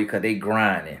can't call you because they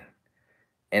grinding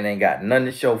and ain't got nothing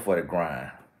to show for the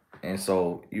grind. And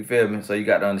so you feel me? So you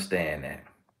got to understand that.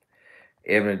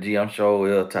 Evan G, I'm sure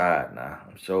real tired now.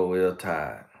 I'm sure real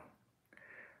tired.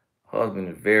 Husband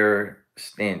is very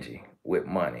stingy with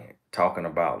money, talking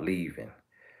about leaving.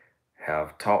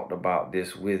 Have talked about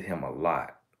this with him a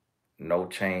lot. No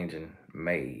changing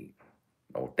made.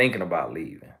 No thinking about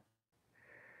leaving.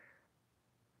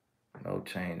 No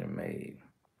changing made.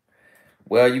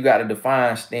 Well, you got to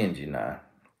define stingy now.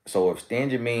 So if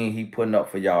stingy mean he putting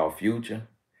up for y'all future,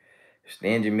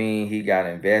 stingy mean he got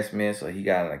investments or he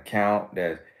got an account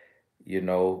that,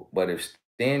 but if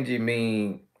stingy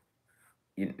mean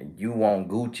you want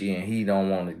Gucci and he don't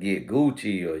want to get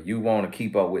Gucci, or you want to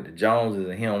keep up with the Joneses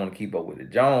and he don't want to keep up with the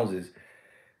Joneses,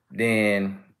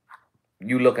 then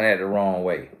you looking at it the wrong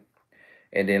way.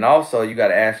 And then also you got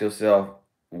to ask yourself,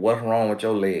 what's wrong with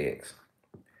your legs?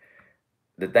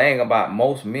 The thing about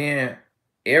most men,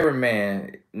 every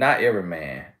man, not every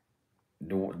man,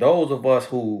 those of us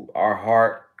who our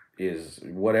heart is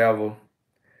whatever,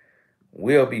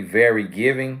 will be very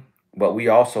giving, but we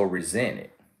also resent it.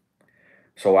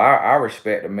 So I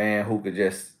respect a man who could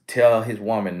just tell his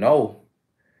woman no,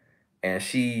 and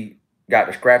she got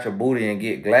to scratch her booty and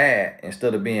get glad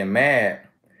instead of being mad,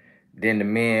 than the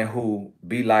men who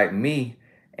be like me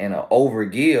and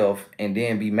overgive and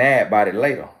then be mad about it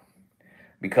later.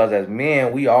 Because as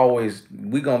men, we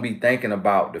gonna be thinking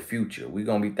about the future. We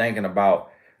gonna be thinking about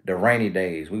the rainy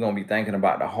days. We gonna be thinking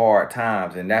about the hard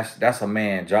times, and that's a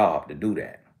man's job to do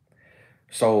that.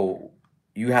 So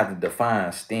you have to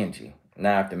define stingy.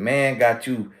 Now, if the man got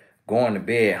you going to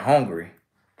bed hungry,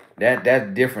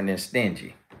 that's different than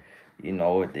stingy.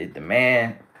 If the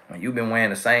man, when you've been wearing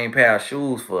the same pair of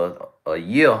shoes for a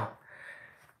year,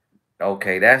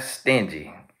 okay, that's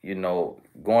stingy.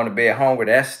 Going to bed hungry,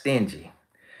 that's stingy.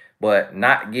 But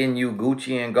not getting you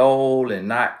Gucci and gold and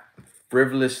not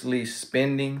frivolously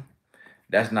spending,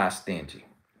 that's not stingy.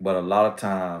 But a lot of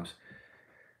times,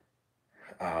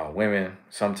 women,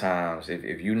 sometimes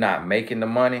if you're not making the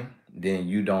money, then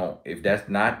you don't, if that's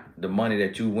not the money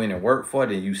that you went and worked for,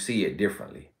 then you see it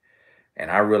differently. And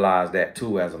I realized that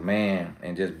too as a man,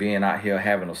 and just being out here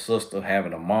having a sister,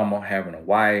 having a mama, having a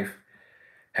wife,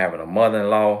 having a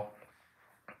mother-in-law,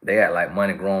 they act like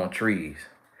money growing trees.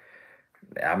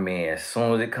 I mean, as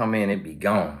soon as it come in, it be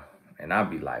gone. And I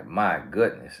be like, my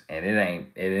goodness. And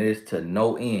it is to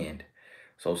no end.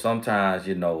 So sometimes,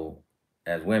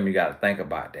 as women, you got to think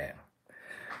about that.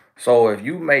 So if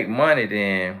you make money,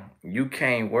 then you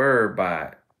can't worry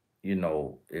about,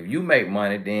 if you make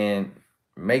money, then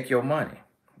make your money.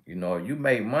 If you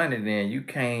make money, then you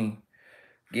can't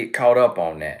get caught up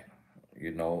on that.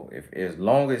 If as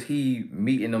long as he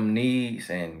meeting them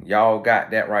needs and y'all got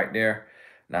that right there.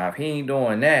 Now, if he ain't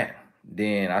doing that,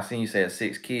 then I seen you said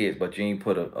 6 kids, but you ain't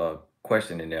put a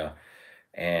question in there.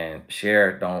 And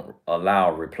Cher don't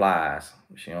allow replies.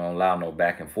 She don't allow no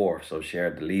back and forth. So Cher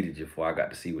deleted you before I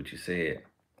got to see what you said.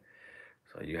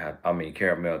 So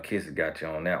Caramel Kisses got you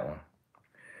on that one.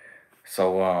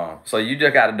 So you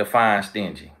just got to define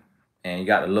stingy, and you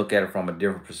got to look at it from a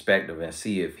different perspective and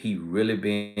see if he really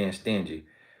being stingy,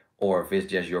 or if it's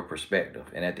just your perspective.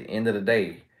 And at the end of the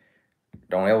day,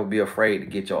 don't ever be afraid to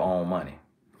get your own money.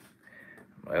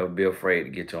 Don't ever be afraid to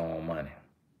get your own money.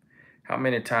 How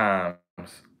many times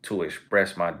to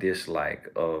express my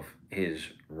dislike of his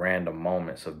random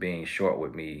moments of being short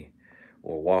with me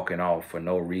or walking off for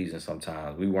no reason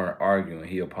sometimes. We weren't arguing.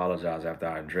 He apologized after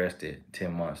I addressed it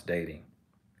 10 months dating.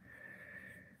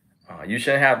 You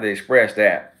shouldn't have to express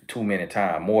that too many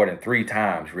times, more than 3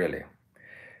 times, really.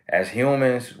 As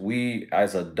humans,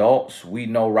 as adults, we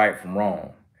know right from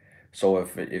wrong. So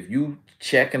if you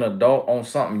check an adult on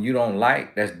something you don't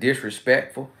like, that's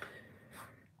disrespectful,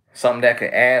 something that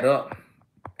could add up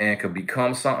and could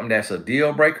become something that's a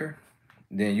deal breaker,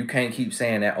 then you can't keep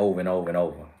saying that over and over and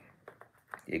over.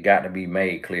 It got to be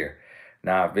made clear.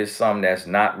 Now, if it's something that's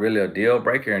not really a deal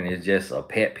breaker and it's just a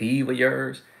pet peeve of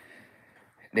yours,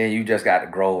 then you just got to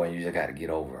grow and you just got to get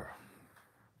over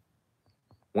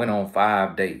it. Went on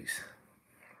 5 dates.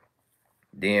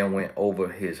 Then went over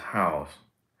his house.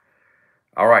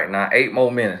 All right, now 8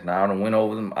 more minutes. Now I done went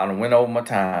over them. I done went over my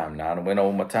time. Now I done went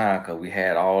over my time because we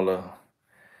had all the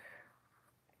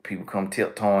people come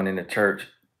tiptoeing in the church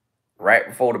right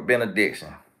before the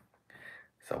benediction.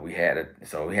 So we had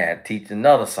to teach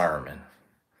another sermon.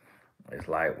 It's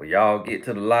like, will y'all get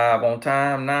to the live on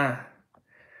time now?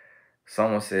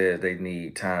 Someone says they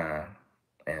need time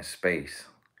and space,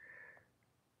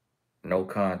 no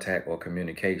contact or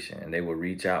communication, and they will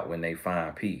reach out when they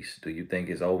find peace. Do you think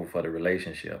it's over for the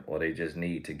relationship, or they just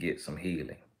need to get some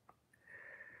healing?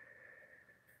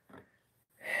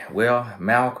 Well,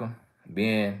 Malcolm,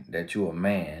 being that you're a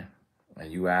man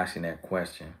and you asking that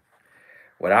question,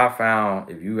 what I found,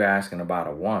 if you asking about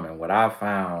a woman, what I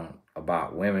found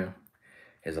about women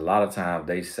is a lot of times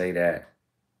they say that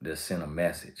to send a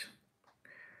message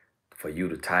for you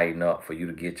to tighten up, for you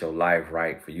to get your life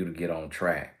right, for you to get on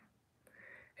track.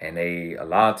 And they a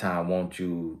lot of time want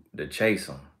you to chase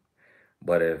them.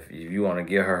 But if you want to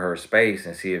give her space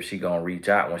and see if she gonna reach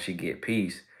out when she get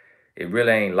peace, it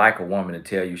really ain't like a woman to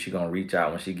tell you she gonna reach out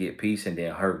when she get peace and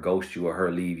then her ghost you or her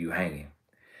leave you hanging.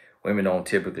 Women don't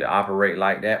typically operate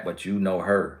like that, but you know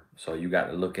her. So you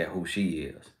got to look at who she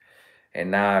is.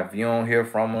 And now if you don't hear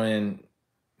from her in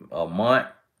a month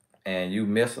and you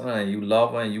miss her and you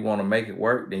love her and you want to make it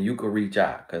work, then you could reach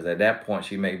out. Because at that point,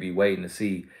 she may be waiting to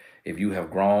see if you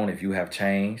have grown, if you have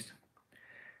changed.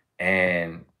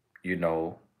 And,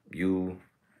 you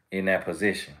in that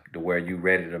position to where you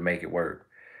ready to make it work.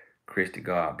 Christy,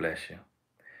 God bless you.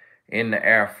 In the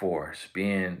Air Force,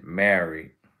 being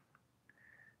married,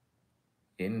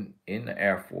 in the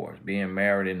Air Force, being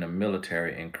married in the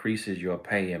military increases your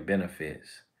pay and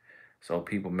benefits. So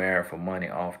people marry for money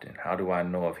often. How do I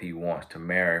know if he wants to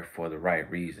marry for the right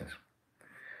reasons?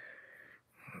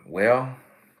 Well,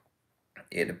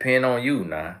 it depends on you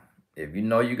now. If you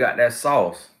know you got that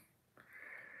sauce,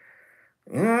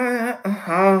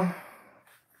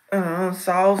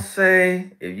 sauce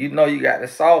say, if you know you got the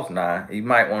sauce now, you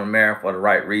might want to marry for the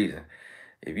right reason.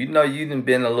 If you know you done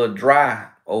been a little dry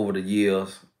over the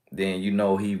years, then you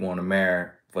know he want to marry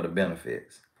for the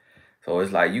benefits. So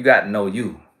it's like you got to know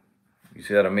you. You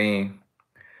see what I mean?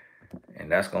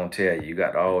 And that's going to tell you. You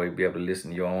got to always be able to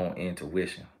listen to your own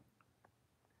intuition.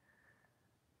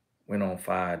 Went on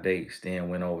 5 dates, then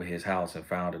went over his house and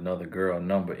found another girl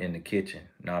number in the kitchen,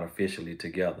 not officially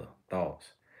together. Thoughts?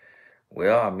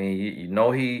 Well, you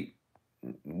know he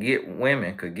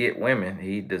could get women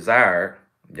he desired.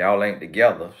 Y'all ain't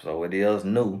together, so it is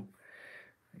new.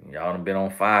 Y'all done been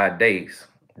on 5 dates.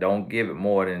 Don't give it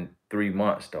more than 3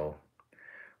 months though.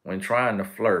 When trying to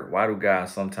flirt, why do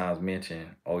guys sometimes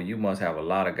mention, oh, you must have a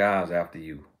lot of guys after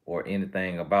you, or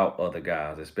anything about other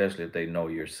guys, especially if they know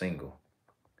you're single?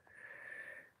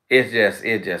 It's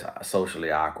just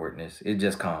socially awkwardness. It's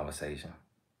just conversation.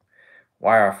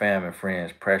 Why are fam and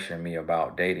friends pressuring me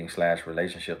about dating slash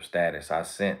relationship status? I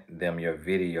sent them your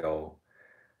video,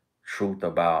 truth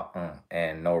about,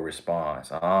 and no response.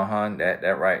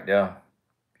 That right there,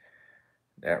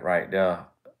 that right there,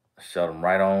 shut them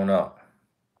right on up.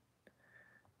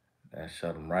 That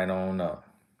shut them right on up.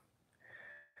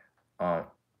 Um,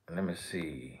 Let me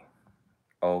see.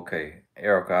 Okay,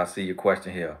 Erica, I see your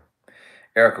question here.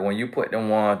 Erica, when you put them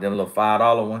little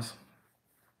 $5 ones,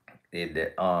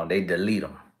 they delete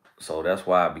them. So that's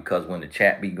why, because when the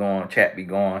chat be going,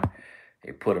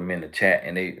 they put them in the chat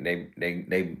and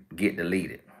they get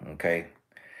deleted. Okay,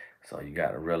 so you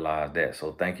got to realize that.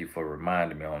 So thank you for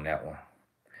reminding me on that one.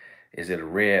 Is it a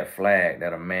red flag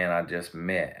that a man I just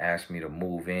met asked me to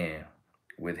move in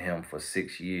with him for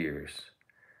 6 years?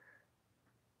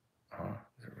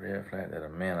 It's a red flag that a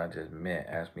man I just met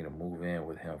asked me to move in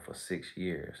with him for 6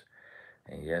 years.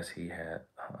 And yes, he had,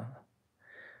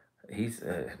 he's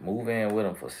moved in with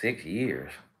him for 6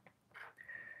 years.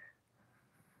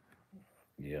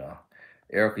 Yeah.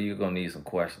 Erica, you're going to need some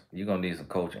questions. You're going to need some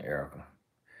coaching, Erica.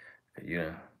 You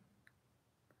didn't,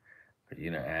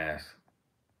 you didn't ask,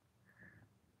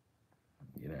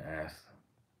 you didn't ask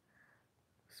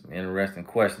some interesting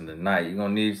questions tonight. You're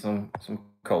going to need some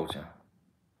coaching.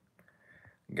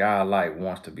 Guy like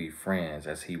wants to be friends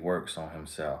as he works on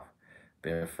himself.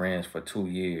 Been friends for 2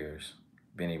 years.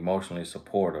 Been emotionally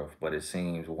supportive, but it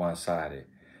seems one-sided.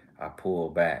 I pull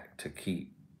back to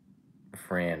keep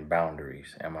friend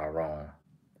boundaries. Am I wrong?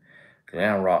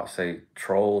 Glen Rock say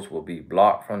trolls will be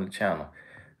blocked from the channel.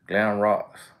 Glen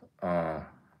Rocks,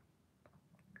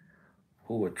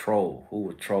 who would troll? Who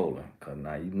would trolling? Cause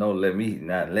now let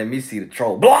me see the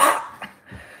troll. Blah!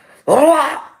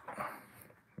 Blah!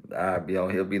 I'd be on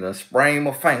here, be done spraying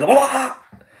my finger. Blah!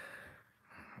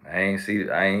 I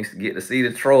ain't get to see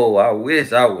the troll. I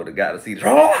wish I would have got to see the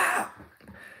troll.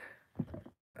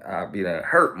 I'd be done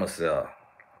hurt myself.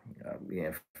 I'll be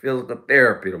in physical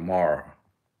therapy tomorrow.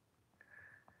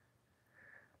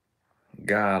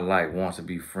 God like wants to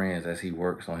be friends as he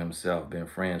works on himself. Been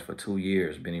friends for 2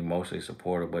 years. Been emotionally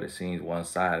supportive, but it seems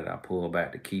one-sided. I pull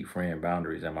back to keep friend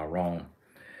boundaries. Am I wrong?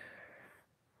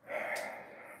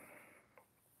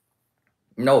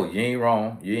 No, you ain't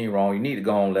wrong. You ain't wrong. You need to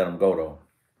go and let him go though,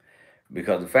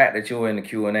 because the fact that you're in the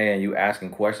Q&A and you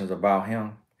asking questions about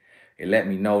him, it let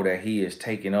me know that he is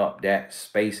taking up that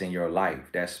space in your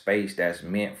life. That space that's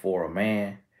meant for a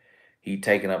man. He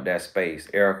taking up that space.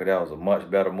 Erica, that was a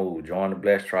much better move. Join the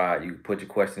Blessed Tribe. You can put your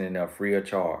question in there free of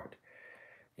charge.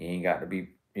 You ain't got to be,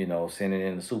 sending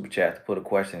in the super chat to put a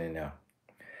question in there.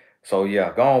 So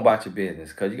yeah, go on about your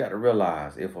business, because you got to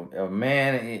realize if a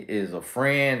man is a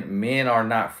friend, men are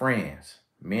not friends.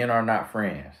 Men are not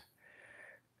friends.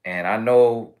 And I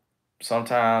know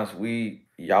sometimes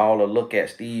y'all will look at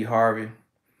Steve Harvey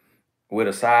with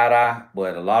a side eye,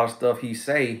 but a lot of stuff he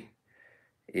say,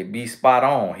 it be spot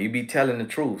on. He be telling the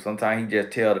truth. Sometimes he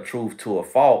just tell the truth to a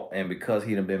fault. And because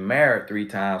he done been married 3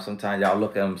 times, sometimes y'all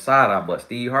look at him side eye. But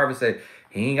Steve Harvey said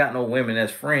he ain't got no women as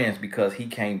friends because he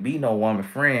can't be no woman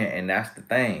friend. And that's the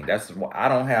thing. That's why I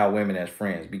don't have women as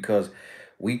friends, because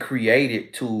we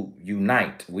created to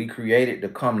unite. We created to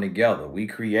come together. We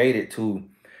created to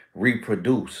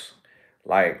reproduce.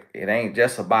 Like, it ain't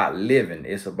just about living.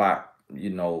 It's about,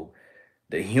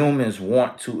 the humans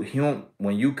want to,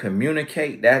 when you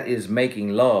communicate, that is making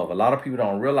love. A lot of people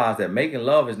don't realize that making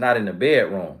love is not in the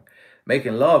bedroom.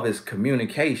 Making love is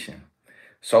communication.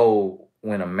 So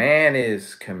when a man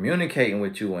is communicating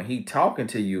with you and he talking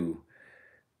to you,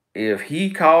 if he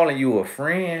calling you a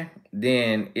friend,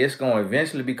 then it's going to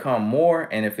eventually become more.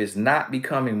 And if it's not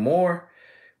becoming more,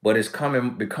 but it's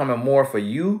becoming more for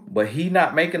you, but he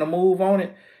not making a move on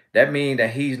it, that means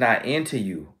that he's not into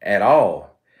you at all.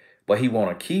 But he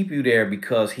want to keep you there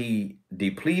because he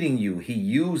depleting you. He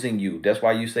using you. That's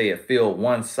why you say it feel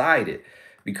one-sided,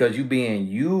 because you being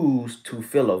used to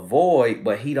fill a void,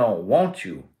 but he don't want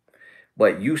you.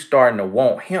 But you starting to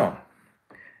want him.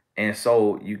 And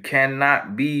so you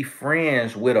cannot be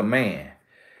friends with a man.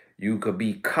 You could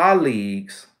be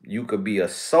colleagues. You could be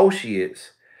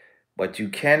associates. But you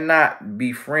cannot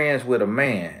be friends with a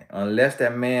man unless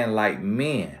that man like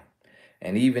men.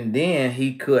 And even then,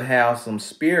 he could have some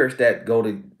spirits that go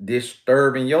to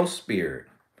disturbing your spirit.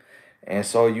 And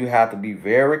so you have to be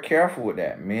very careful with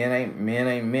that. Men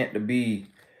ain't meant to be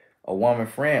a woman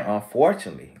friend,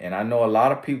 unfortunately. And I know a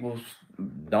lot of people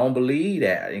don't believe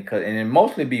that, and it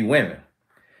mostly be women.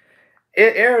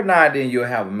 Every now and then you'll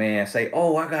have a man say,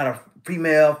 "Oh, I got a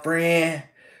female friend,"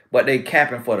 but they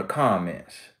capping for the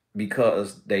comments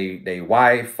because they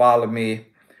wife follow me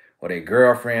or their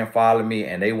girlfriend follow me,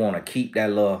 and they want to keep that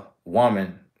little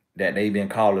woman that they've been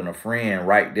calling a friend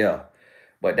right there.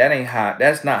 But that ain't how.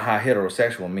 That's not how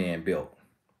heterosexual men built.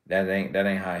 That ain't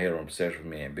how heterosexual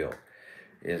men built.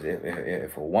 Is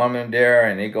if a woman there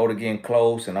and they go to getting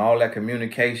close and all that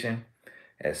communication,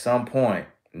 at some point,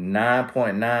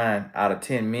 9.9 out of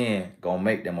 10 men gonna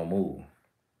make them a move.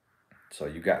 So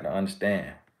you got to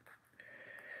understand.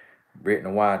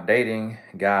 Brittany White dating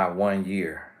guy 1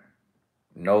 year.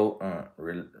 No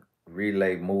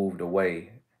relay moved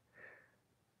away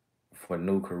for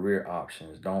new career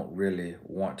options. Don't really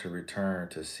want to return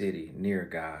to city near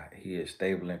guy. He is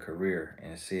stable in career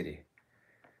and city.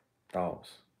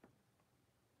 Thoughts?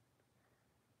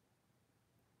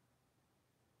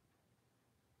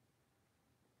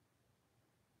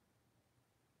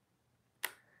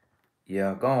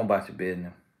 Yeah, go on about your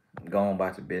business. Go on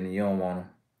about your business. You don't want them.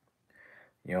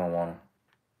 You don't want them.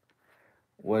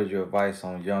 What is your advice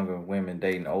on younger women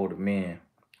dating older men?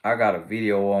 I got a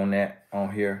video on that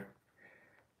on here.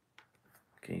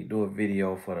 Can you do a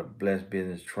video for the Blessed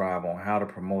Business Tribe on how to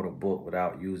promote a book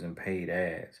without using paid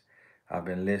ads? I've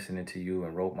been listening to you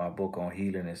and wrote my book on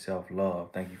healing and self-love.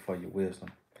 Thank you for your wisdom.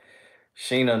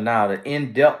 Sheena, now the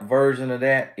in-depth version of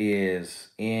that is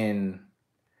in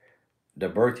the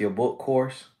Birth Your Book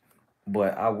course,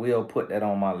 but I will put that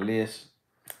on my list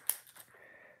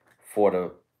for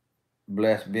the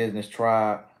Blessed Business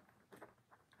Tribe.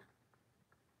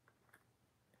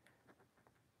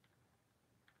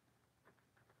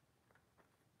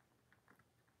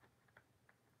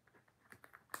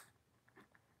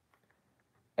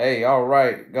 Hey, all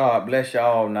right. God bless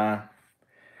y'all now.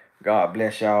 God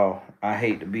bless y'all. I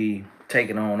hate to be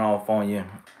taking off on you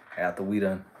after we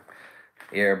done,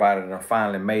 everybody done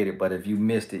finally made it. But if you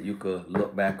missed it, you could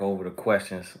look back over the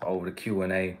questions, over the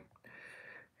Q&A,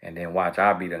 and then watch.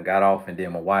 I be done got off, and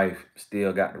then my wife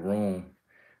still got the room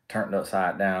turned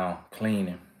upside down,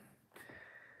 cleaning.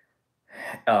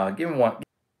 Give me one.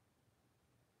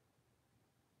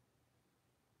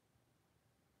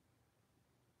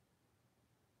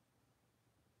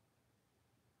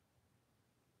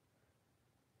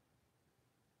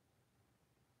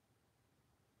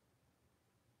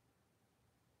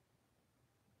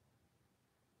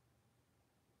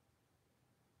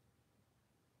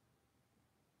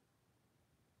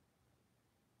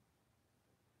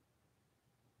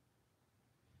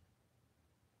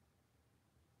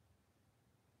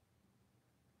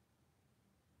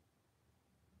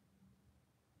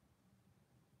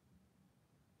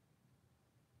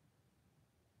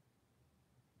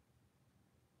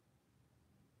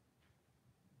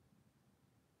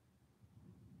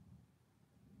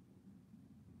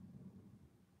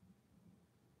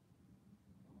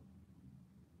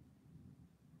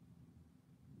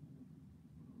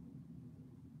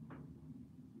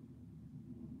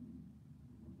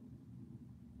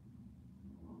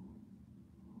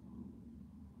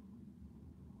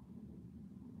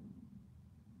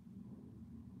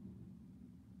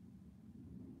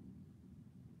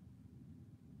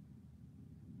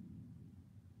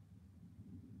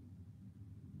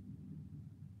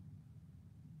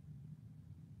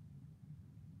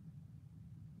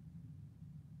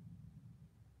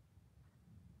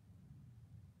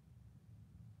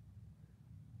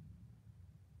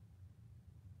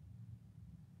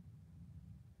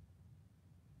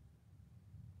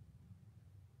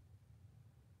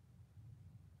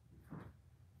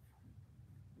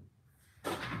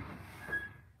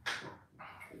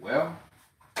 Well,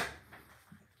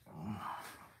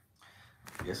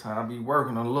 guess I'll be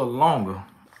working a little longer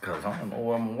because I don't know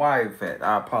where my wife at.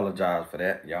 I apologize for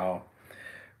that, y'all.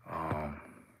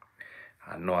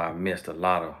 I know I missed a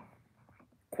lot of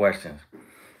questions.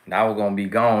 Now we're gonna be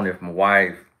gone if my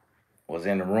wife was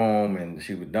in the room and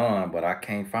she was done, but I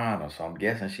can't find her. So I'm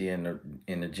guessing she in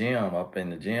the gym, up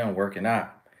in the gym working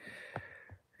out.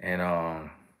 And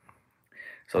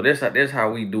so this how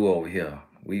we do over here.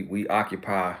 We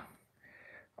occupy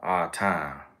our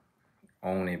time.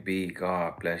 Only be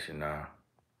God bless you now.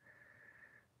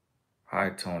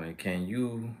 Hi Tony, can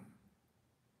you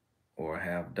or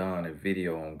have done a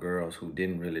video on girls who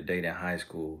didn't really date in high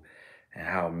school and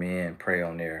how men prey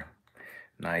on their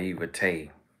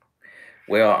naivete?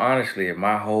 Well, honestly,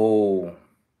 my whole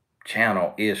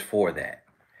channel is for that.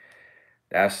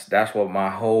 That's what my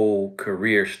whole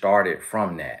career started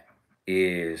from. That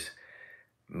is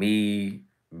me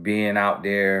being out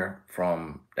there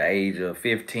from the age of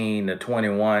 15 to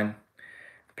 21,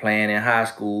 playing in high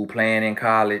school, playing in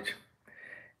college,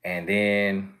 and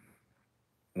then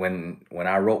when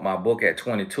I wrote my book at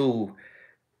 22,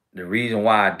 the reason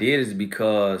why I did is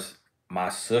because my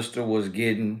sister was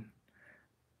getting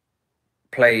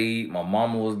played, my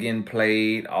mama was getting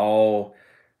played, all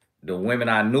the women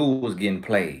I knew was getting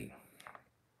played.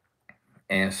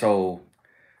 And so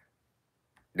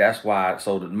that's why,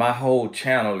 so my whole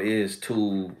channel is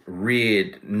to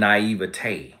rid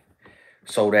naivete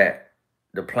so that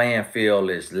the playing field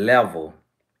is level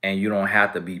and you don't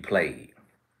have to be played.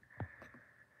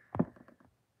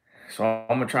 So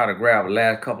I'm gonna try to grab the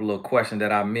last couple of questions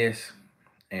that I missed,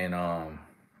 and I'm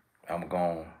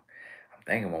going. I'm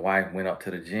thinking my wife went up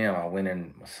to the gym. I went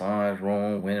in my son's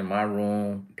room, went in my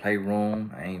room,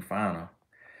 playroom. I ain't find her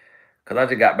because I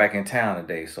just got back in town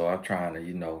today. So I'm trying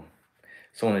to,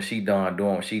 soon as she done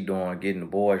doing what she doing, getting the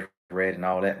boys ready and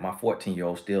all that, my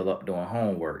 14-year-old still up doing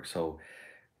homework. So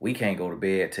we can't go to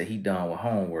bed till he done with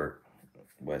homework.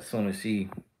 But as soon as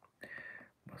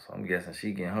so I'm guessing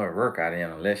she getting her workout in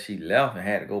unless she left and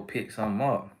had to go pick something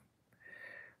up.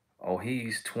 Oh,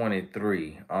 he's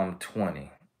 23. I'm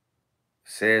 20.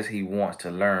 Says he wants to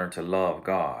learn to love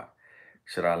God.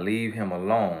 Should I leave him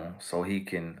alone so he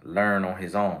can learn on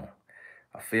his own?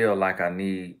 I feel like I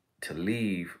need to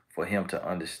leave for him to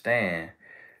understand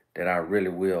that I really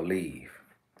will leave.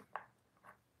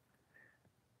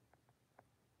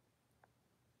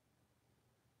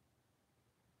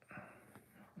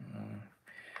 Mm,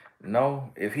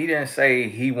 No, if he didn't say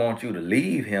he wants you to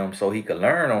leave him so he could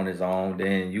learn on his own,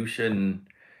 then you shouldn't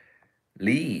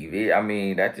leave. I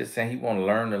mean, that's just saying he want to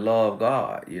learn to love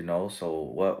God.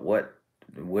 So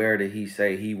where did he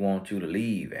say he wants you to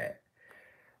leave at?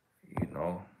 You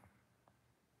know,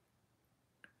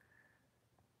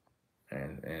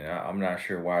 and I'm not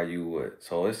sure why you would.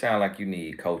 So it sounds like you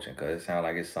need coaching because it sounds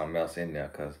like it's something else in there.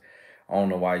 Because I don't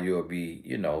know why you would be,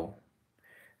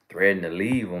 threatening to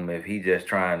leave him if he just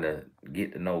trying to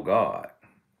get to know God.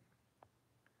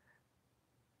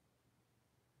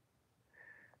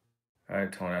 All right,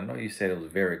 Tony. I know you said it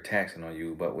was very taxing on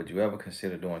you, but would you ever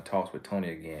consider doing talks with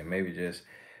Tony again? Maybe just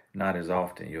not as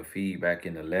often. Your feedback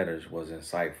in the letters was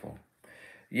insightful.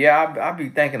 Yeah, I be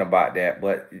thinking about that,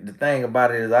 but the thing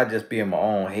about it is I just be in my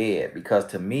own head because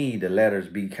to me the letters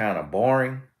be kind of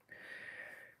boring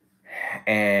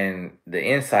and the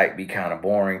insight be kind of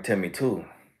boring to me too.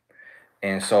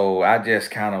 And so I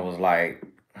just kind of was like,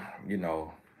 you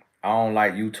know, I don't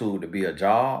like YouTube to be a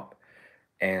job.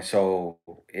 And so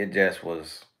it just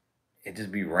was, it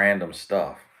just be random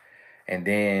stuff. And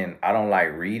then I don't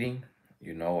like reading.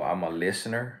 I'm a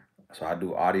listener. So I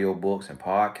do audiobooks and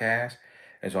podcasts.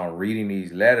 And so I'm reading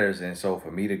these letters. And so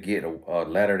for me to get a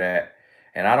letter that,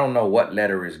 and I don't know what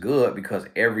letter is good because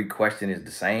every question is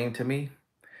the same to me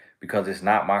because it's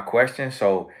not my question.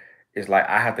 So it's like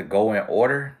I have to go in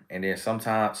order. And then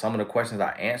sometimes some of the questions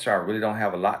I answer, I really don't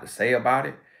have a lot to say about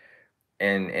it.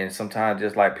 And sometimes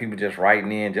just like people just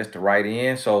writing in just to write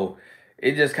in. So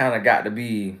it just kind of got to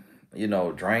be,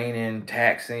 draining,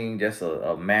 taxing, just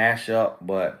a mashup.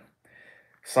 But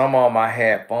some of them I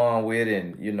had fun with,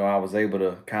 and I was able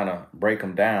to kind of break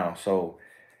them down. So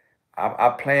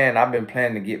I've been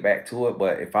planning to get back to it,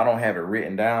 but if I don't have it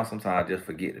written down, sometimes I just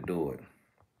forget to do it.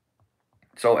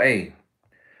 So hey,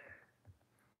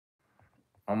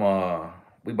 I'm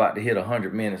we about to hit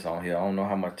 100 minutes on here. I don't know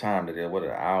how much time it is. What, an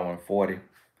hour and 40?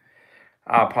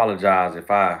 I apologize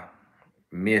if I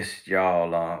missed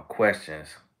y'all questions.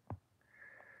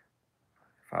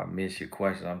 If I miss your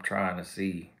questions, I'm trying to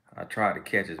see. I tried to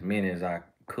catch as many as I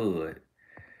could,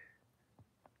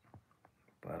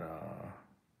 but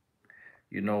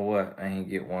you know what? I ain't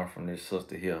get one from this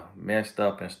sister here. Messed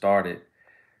up and started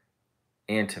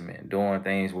intimate, doing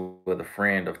things with a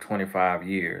friend of 25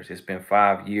 years. It's been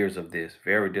 5 years of this.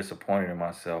 Very disappointed in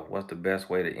myself. What's the best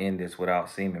way to end this without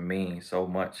seeming mean? So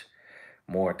much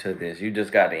more to this. You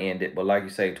just got to end it. But like you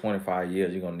say, 25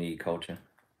 years, you're gonna need coaching.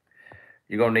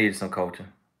 You're gonna need some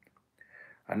coaching.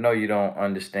 I know you don't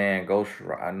understand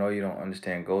I know you don't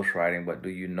understand ghostwriting, but do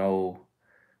you know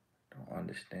don't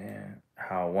understand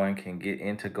how one can get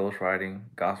into ghostwriting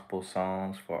gospel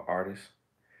songs for artists?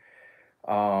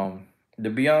 Um, to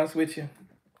be honest with you,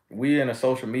 we're in a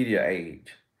social media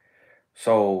age.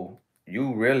 So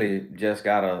you really just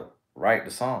gotta write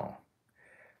the song.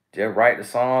 Just write the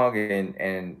song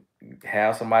and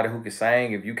have somebody who can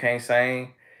sing. If you can't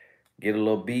sing, get a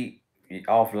little beat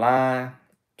offline,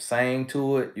 sing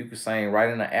to it. You can sing right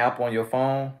in the app on your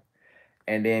phone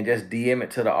and then just DM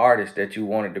it to the artist that you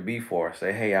want it to be for.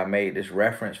 Say, hey, I made this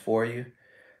reference for you.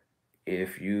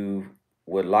 If you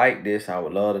would like this, I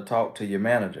would love to talk to your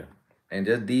manager. And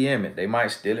just DM it. They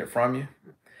might steal it from you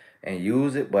and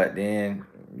use it, but then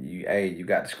you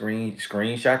got the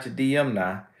screenshot your DM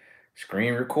now.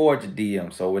 Screen record your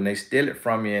DM. So when they steal it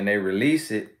from you and they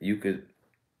release it, you could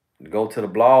go to the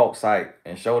blog site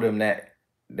and show them that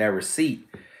receipt.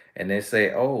 And they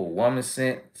say, oh, woman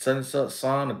sent such and such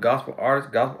song, the gospel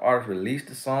artist. Gospel artist released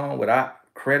the song without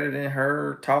crediting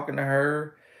her, talking to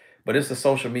her. But it's a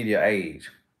social media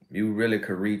age. You really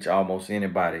could reach almost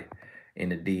anybody in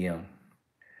the DM.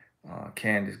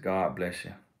 Candace, God bless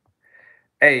you.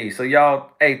 Hey, so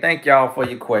y'all, hey, thank y'all for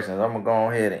your questions. I'm gonna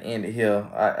go ahead and end it here.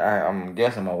 I'm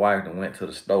guessing my wife done went to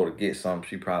the store to get something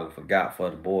she probably forgot for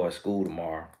the boys' school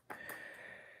tomorrow.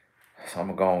 So I'm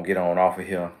gonna go and get on off of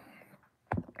here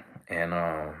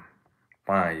and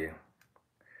find you.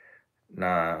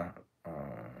 Nah,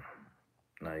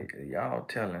 now y'all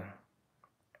telling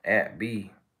at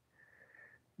B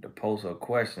to post a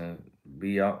question.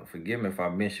 Forgive me if I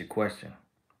miss your question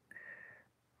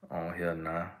on here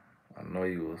now. I know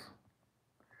you was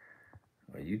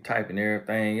you typing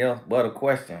everything else but a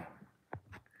question.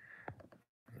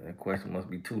 That question must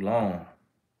be too long.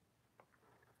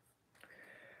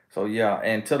 So yeah,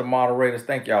 and to the moderators,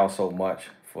 thank y'all so much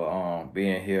for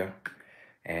being here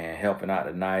and helping out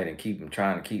tonight and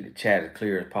trying to keep the chat as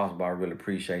clear as possible. I really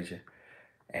appreciate you.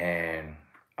 And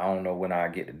I don't know when I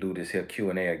get to do this here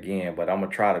Q&A again, but I'm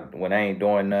gonna try to, when I ain't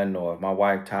doing nothing, or if my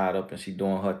wife tied up and she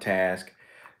doing her task,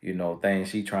 you know, things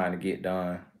she trying to get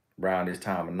done around this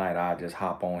time of night, I'll just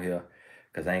hop on here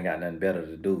because I ain't got nothing better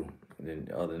to do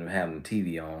other than having the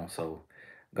TV on. So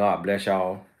God bless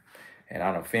y'all. And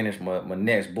I done finished my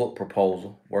next book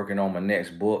proposal, working on my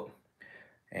next book,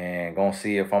 and gonna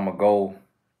see if I'm gonna go,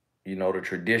 you know, the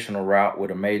traditional route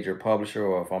with a major publisher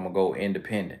or if I'm gonna go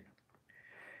independent.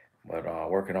 But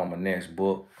working on my next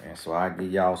book, and so I'll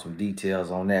give y'all some details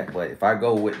on that. But if I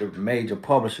go with the major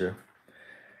publisher,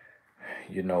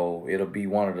 you know, it'll be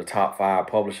one of the top 5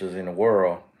 publishers in the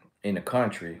world, in the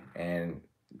country, and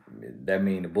that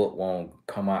means the book won't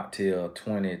come out till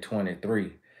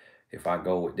 2023 if I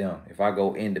go with them. If I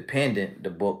go independent, the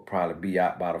book probably be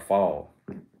out by the fall,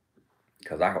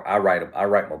 because I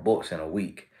write my books in a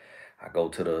week. I go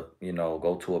to the, you know,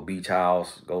 go to a beach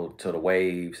house, go to the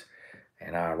waves,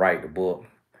 and I write the book.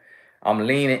 I'm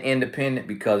leaning independent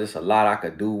because it's a lot I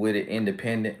could do with it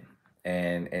independent.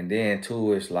 And then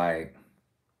too, it's like,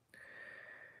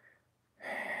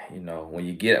 you know, when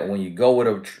you go with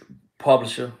a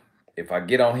publisher, if I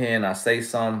get on here and I say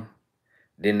something,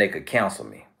 then they could cancel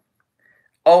me.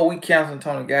 Oh, we canceling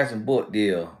Tony Gaston book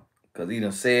deal because he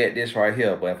done said this right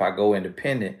here. But if I go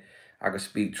independent, I can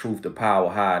speak truth to power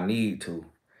how I need to.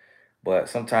 But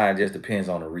sometimes it just depends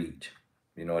on the reach.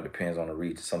 You know, it depends on the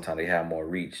reach. Sometimes they have more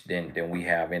reach than we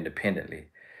have independently.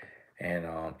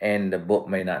 And the book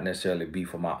may not necessarily be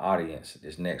for my audience,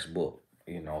 this next book,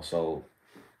 you know. So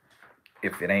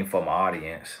if it ain't for my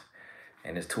audience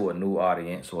and it's to a new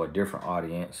audience or a different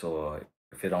audience, or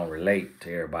if it don't relate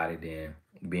to everybody, then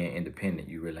being independent,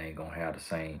 you really ain't gonna have the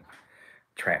same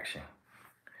traction.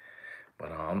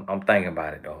 But I'm thinking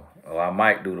about it though. Or I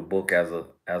might do the book as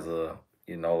a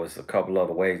you know, it's a couple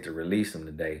other ways to release them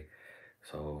today.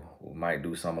 So we might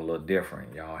do something a little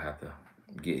different. Y'all have to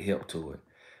get hip to it.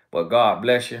 But God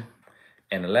bless you.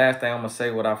 And the last thing I'm gonna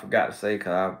say, what I forgot to say,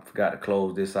 because I forgot to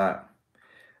close this out.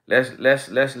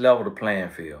 Let's level the playing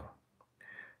field.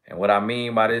 And what I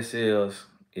mean by this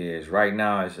is right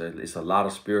now it's a lot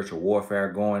of spiritual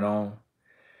warfare going on.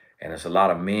 And it's a lot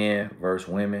of men versus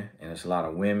women, and it's a lot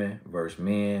of women versus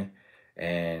men,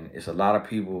 and it's a lot of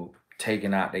people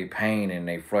taking out their pain and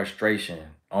their frustration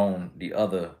on the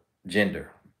other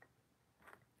gender.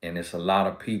 And it's a lot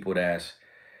of people that's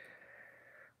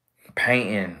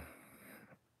painting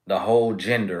the whole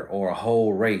gender or a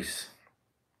whole race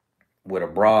with a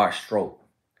broad stroke.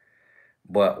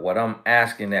 But what I'm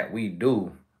asking that we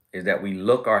do is that we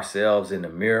look ourselves in the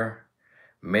mirror,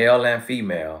 male and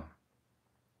female,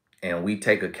 and we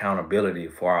take accountability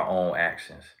for our own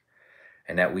actions,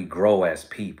 and that we grow as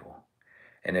people.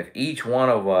 And if each one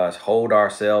of us hold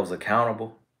ourselves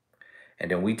accountable,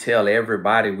 and then we tell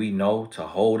everybody we know to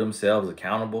hold themselves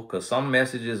accountable, because some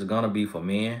messages are going to be for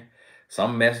men,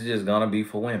 some messages are going to be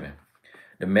for women.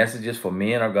 The messages for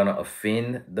men are going to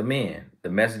offend the men. The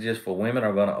messages for women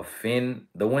are going to offend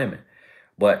the women.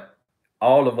 But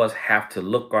all of us have to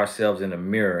look ourselves in the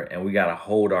mirror, and we got to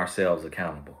hold ourselves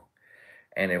accountable.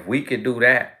 And if we could do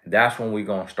that, that's when we're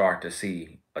going to start to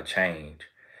see a change.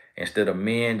 Instead of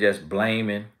men just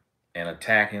blaming and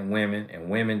attacking women and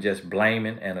women just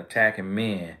blaming and attacking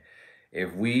men,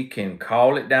 if we can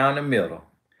call it down the middle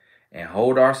and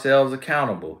hold ourselves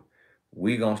accountable,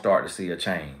 we gonna start to see a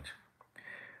change.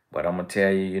 But I'm gonna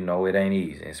tell you, it ain't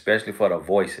easy, especially for the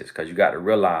voices, because you got to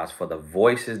realize for the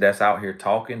voices that's out here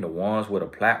talking, the ones with a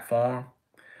platform,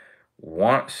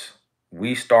 once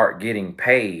we start getting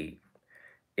paid,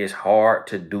 it's hard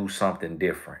to do something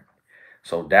different.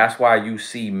 So that's why you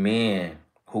see men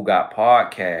who got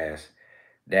podcasts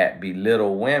that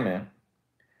belittle women.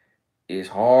 It's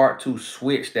hard to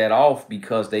switch that off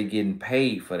because they getting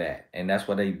paid for that. And that's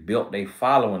what they built their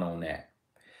following on that.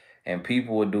 And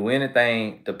people would do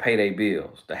anything to pay their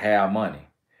bills, to have money.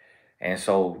 And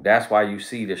so that's why you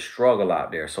see the struggle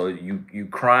out there. So you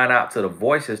crying out to the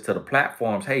voices, to the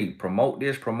platforms, hey, promote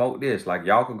this, promote this. Like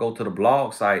y'all could go to the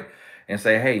blog site and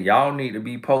say, hey, y'all need to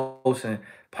be posting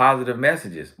positive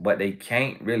messages. But they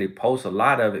can't really post a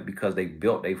lot of it because they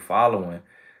built their following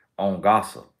on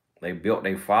gossip. They built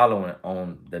their following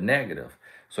on the negative.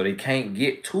 So they can't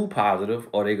get too positive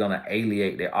or they're gonna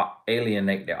alienate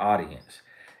their audience.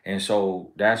 And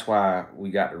so that's why we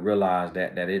got to realize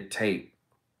that it takes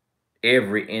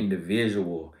every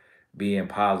individual being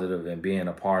positive and being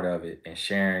a part of it and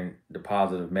sharing the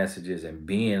positive messages and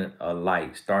being a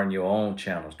light, starting your own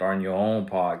channel, starting your own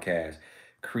podcast,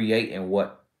 creating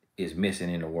what is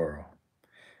missing in the world.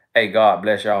 Hey, God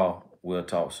bless y'all. We'll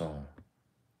talk soon.